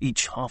ship,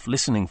 each half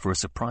listening for a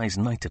surprise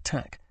night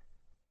attack.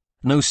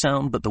 No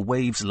sound but the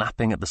waves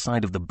lapping at the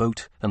side of the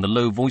boat and the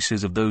low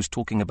voices of those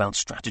talking about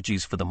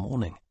strategies for the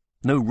morning.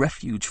 No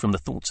refuge from the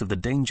thoughts of the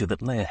danger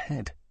that lay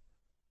ahead.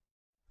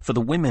 For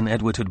the women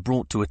Edward had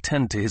brought to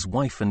attend to his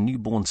wife and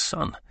newborn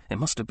son, it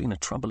must have been a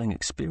troubling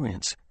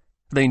experience.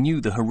 They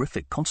knew the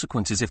horrific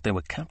consequences if they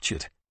were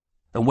captured.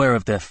 Aware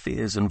of their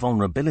fears and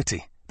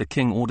vulnerability, the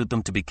king ordered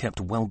them to be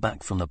kept well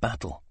back from the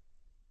battle.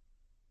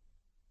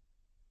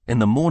 In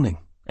the morning,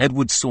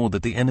 Edward saw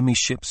that the enemy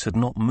ships had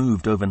not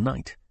moved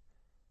overnight.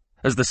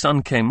 As the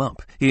sun came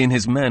up, he and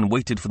his men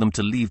waited for them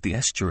to leave the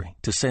estuary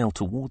to sail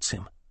towards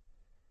him.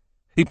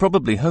 He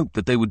probably hoped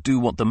that they would do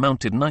what the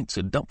mounted knights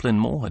at Duplin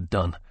Moor had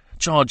done,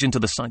 charge into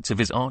the sights of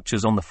his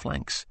archers on the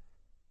flanks.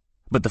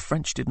 But the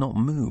French did not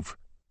move.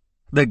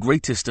 Their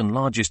greatest and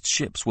largest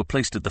ships were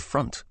placed at the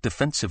front,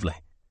 defensively.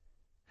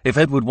 If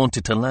Edward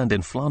wanted to land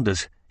in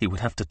Flanders, he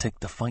would have to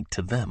take the fight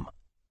to them.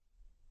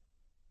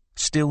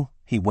 Still,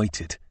 he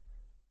waited.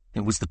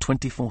 It was the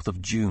 24th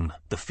of June,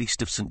 the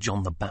feast of St.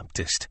 John the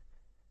Baptist.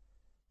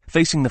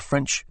 Facing the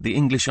French, the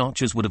English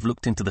archers would have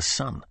looked into the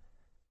sun.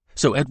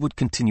 So Edward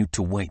continued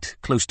to wait,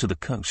 close to the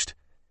coast.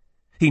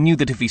 He knew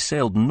that if he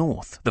sailed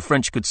north, the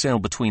French could sail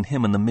between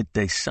him and the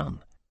midday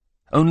sun.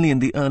 Only in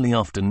the early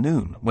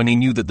afternoon, when he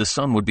knew that the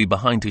sun would be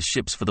behind his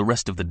ships for the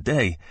rest of the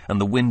day and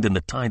the wind and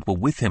the tide were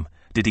with him,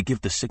 did he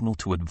give the signal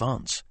to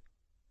advance.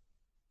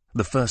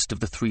 The first of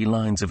the 3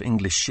 lines of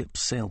English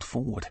ships sailed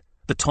forward,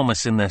 the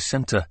Thomas in their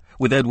centre,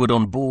 with Edward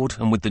on board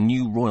and with the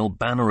new royal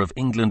banner of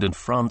England and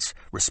France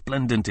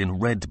resplendent in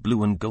red,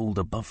 blue and gold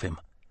above him.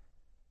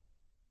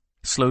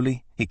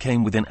 Slowly, he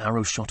came within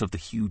arrow shot of the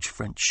huge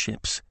French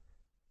ships.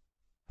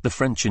 The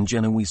French and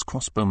Genoese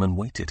crossbowmen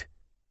waited.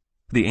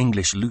 The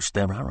English loosed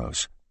their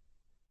arrows.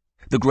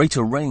 The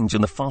greater range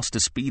and the faster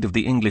speed of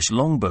the English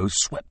longbows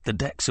swept the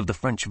decks of the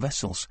French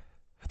vessels.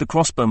 The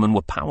crossbowmen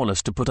were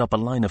powerless to put up a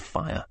line of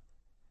fire.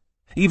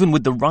 Even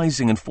with the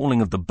rising and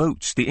falling of the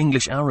boats, the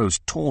English arrows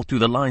tore through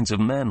the lines of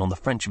men on the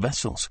French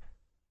vessels.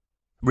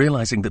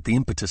 Realizing that the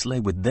impetus lay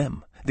with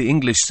them, the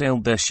English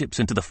sailed their ships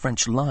into the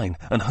French line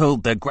and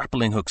hurled their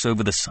grappling hooks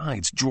over the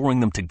sides, drawing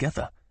them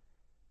together.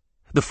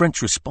 The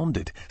French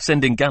responded,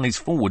 sending galleys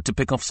forward to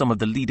pick off some of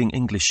the leading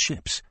English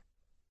ships.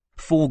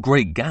 4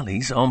 great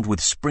galleys, armed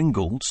with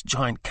springald's,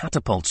 giant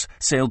catapults,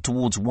 sailed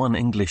towards one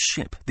English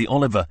ship, the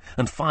Oliver,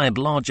 and fired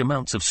large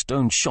amounts of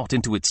stone shot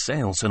into its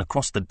sails and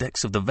across the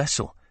decks of the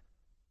vessel.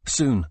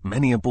 Soon,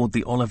 many aboard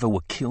the Oliver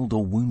were killed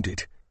or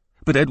wounded.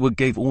 But Edward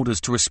gave orders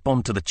to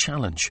respond to the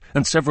challenge,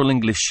 and several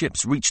English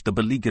ships reached the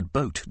beleaguered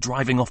boat,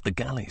 driving off the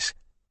galleys.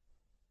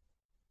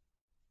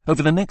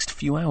 Over the next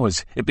few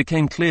hours, it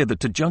became clear that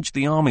to judge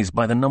the armies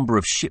by the number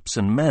of ships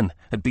and men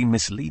had been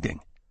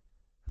misleading.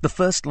 The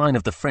first line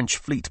of the French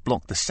fleet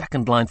blocked the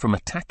second line from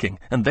attacking,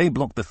 and they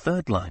blocked the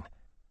third line.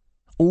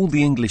 All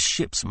the English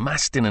ships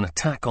massed in an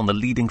attack on the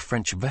leading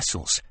French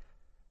vessels.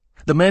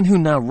 The men who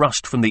now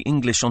rushed from the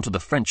English onto the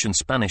French and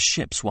Spanish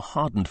ships were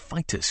hardened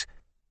fighters.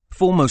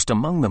 Foremost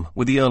among them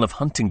were the Earl of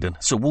Huntingdon,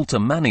 Sir Walter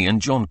Manny,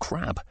 and John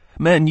Crabbe,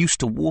 men used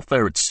to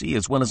warfare at sea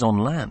as well as on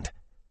land.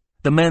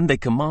 The men they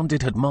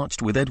commanded had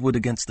marched with Edward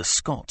against the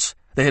Scots.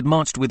 They had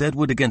marched with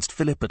Edward against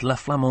Philip at La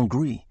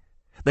Flamangerie.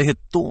 They had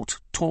thought,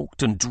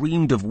 talked, and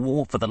dreamed of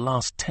war for the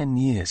last 10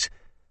 years.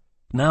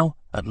 Now,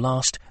 at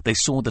last, they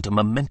saw that a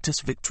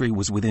momentous victory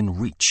was within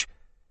reach.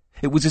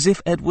 It was as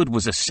if Edward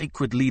was a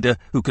sacred leader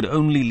who could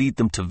only lead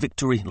them to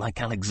victory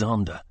like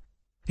Alexander.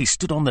 He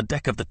stood on the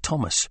deck of the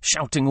Thomas,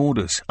 shouting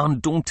orders,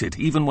 undaunted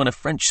even when a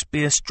French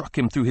spear struck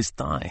him through his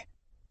thigh.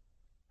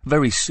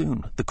 Very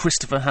soon, the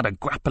Christopher had a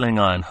grappling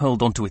iron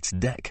hurled onto its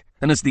deck,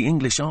 and as the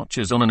English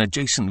archers on an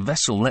adjacent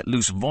vessel let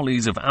loose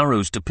volleys of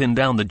arrows to pin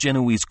down the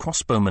Genoese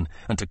crossbowmen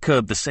and to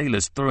curb the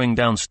sailors throwing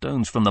down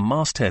stones from the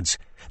mastheads,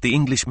 the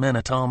English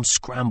men-at-arms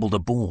scrambled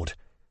aboard.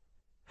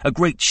 A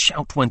great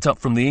shout went up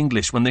from the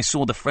English when they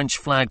saw the French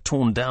flag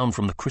torn down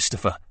from the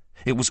Christopher.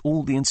 It was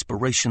all the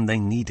inspiration they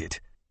needed.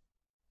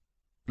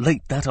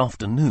 Late that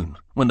afternoon,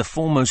 when the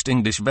foremost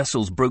English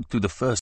vessels broke through the first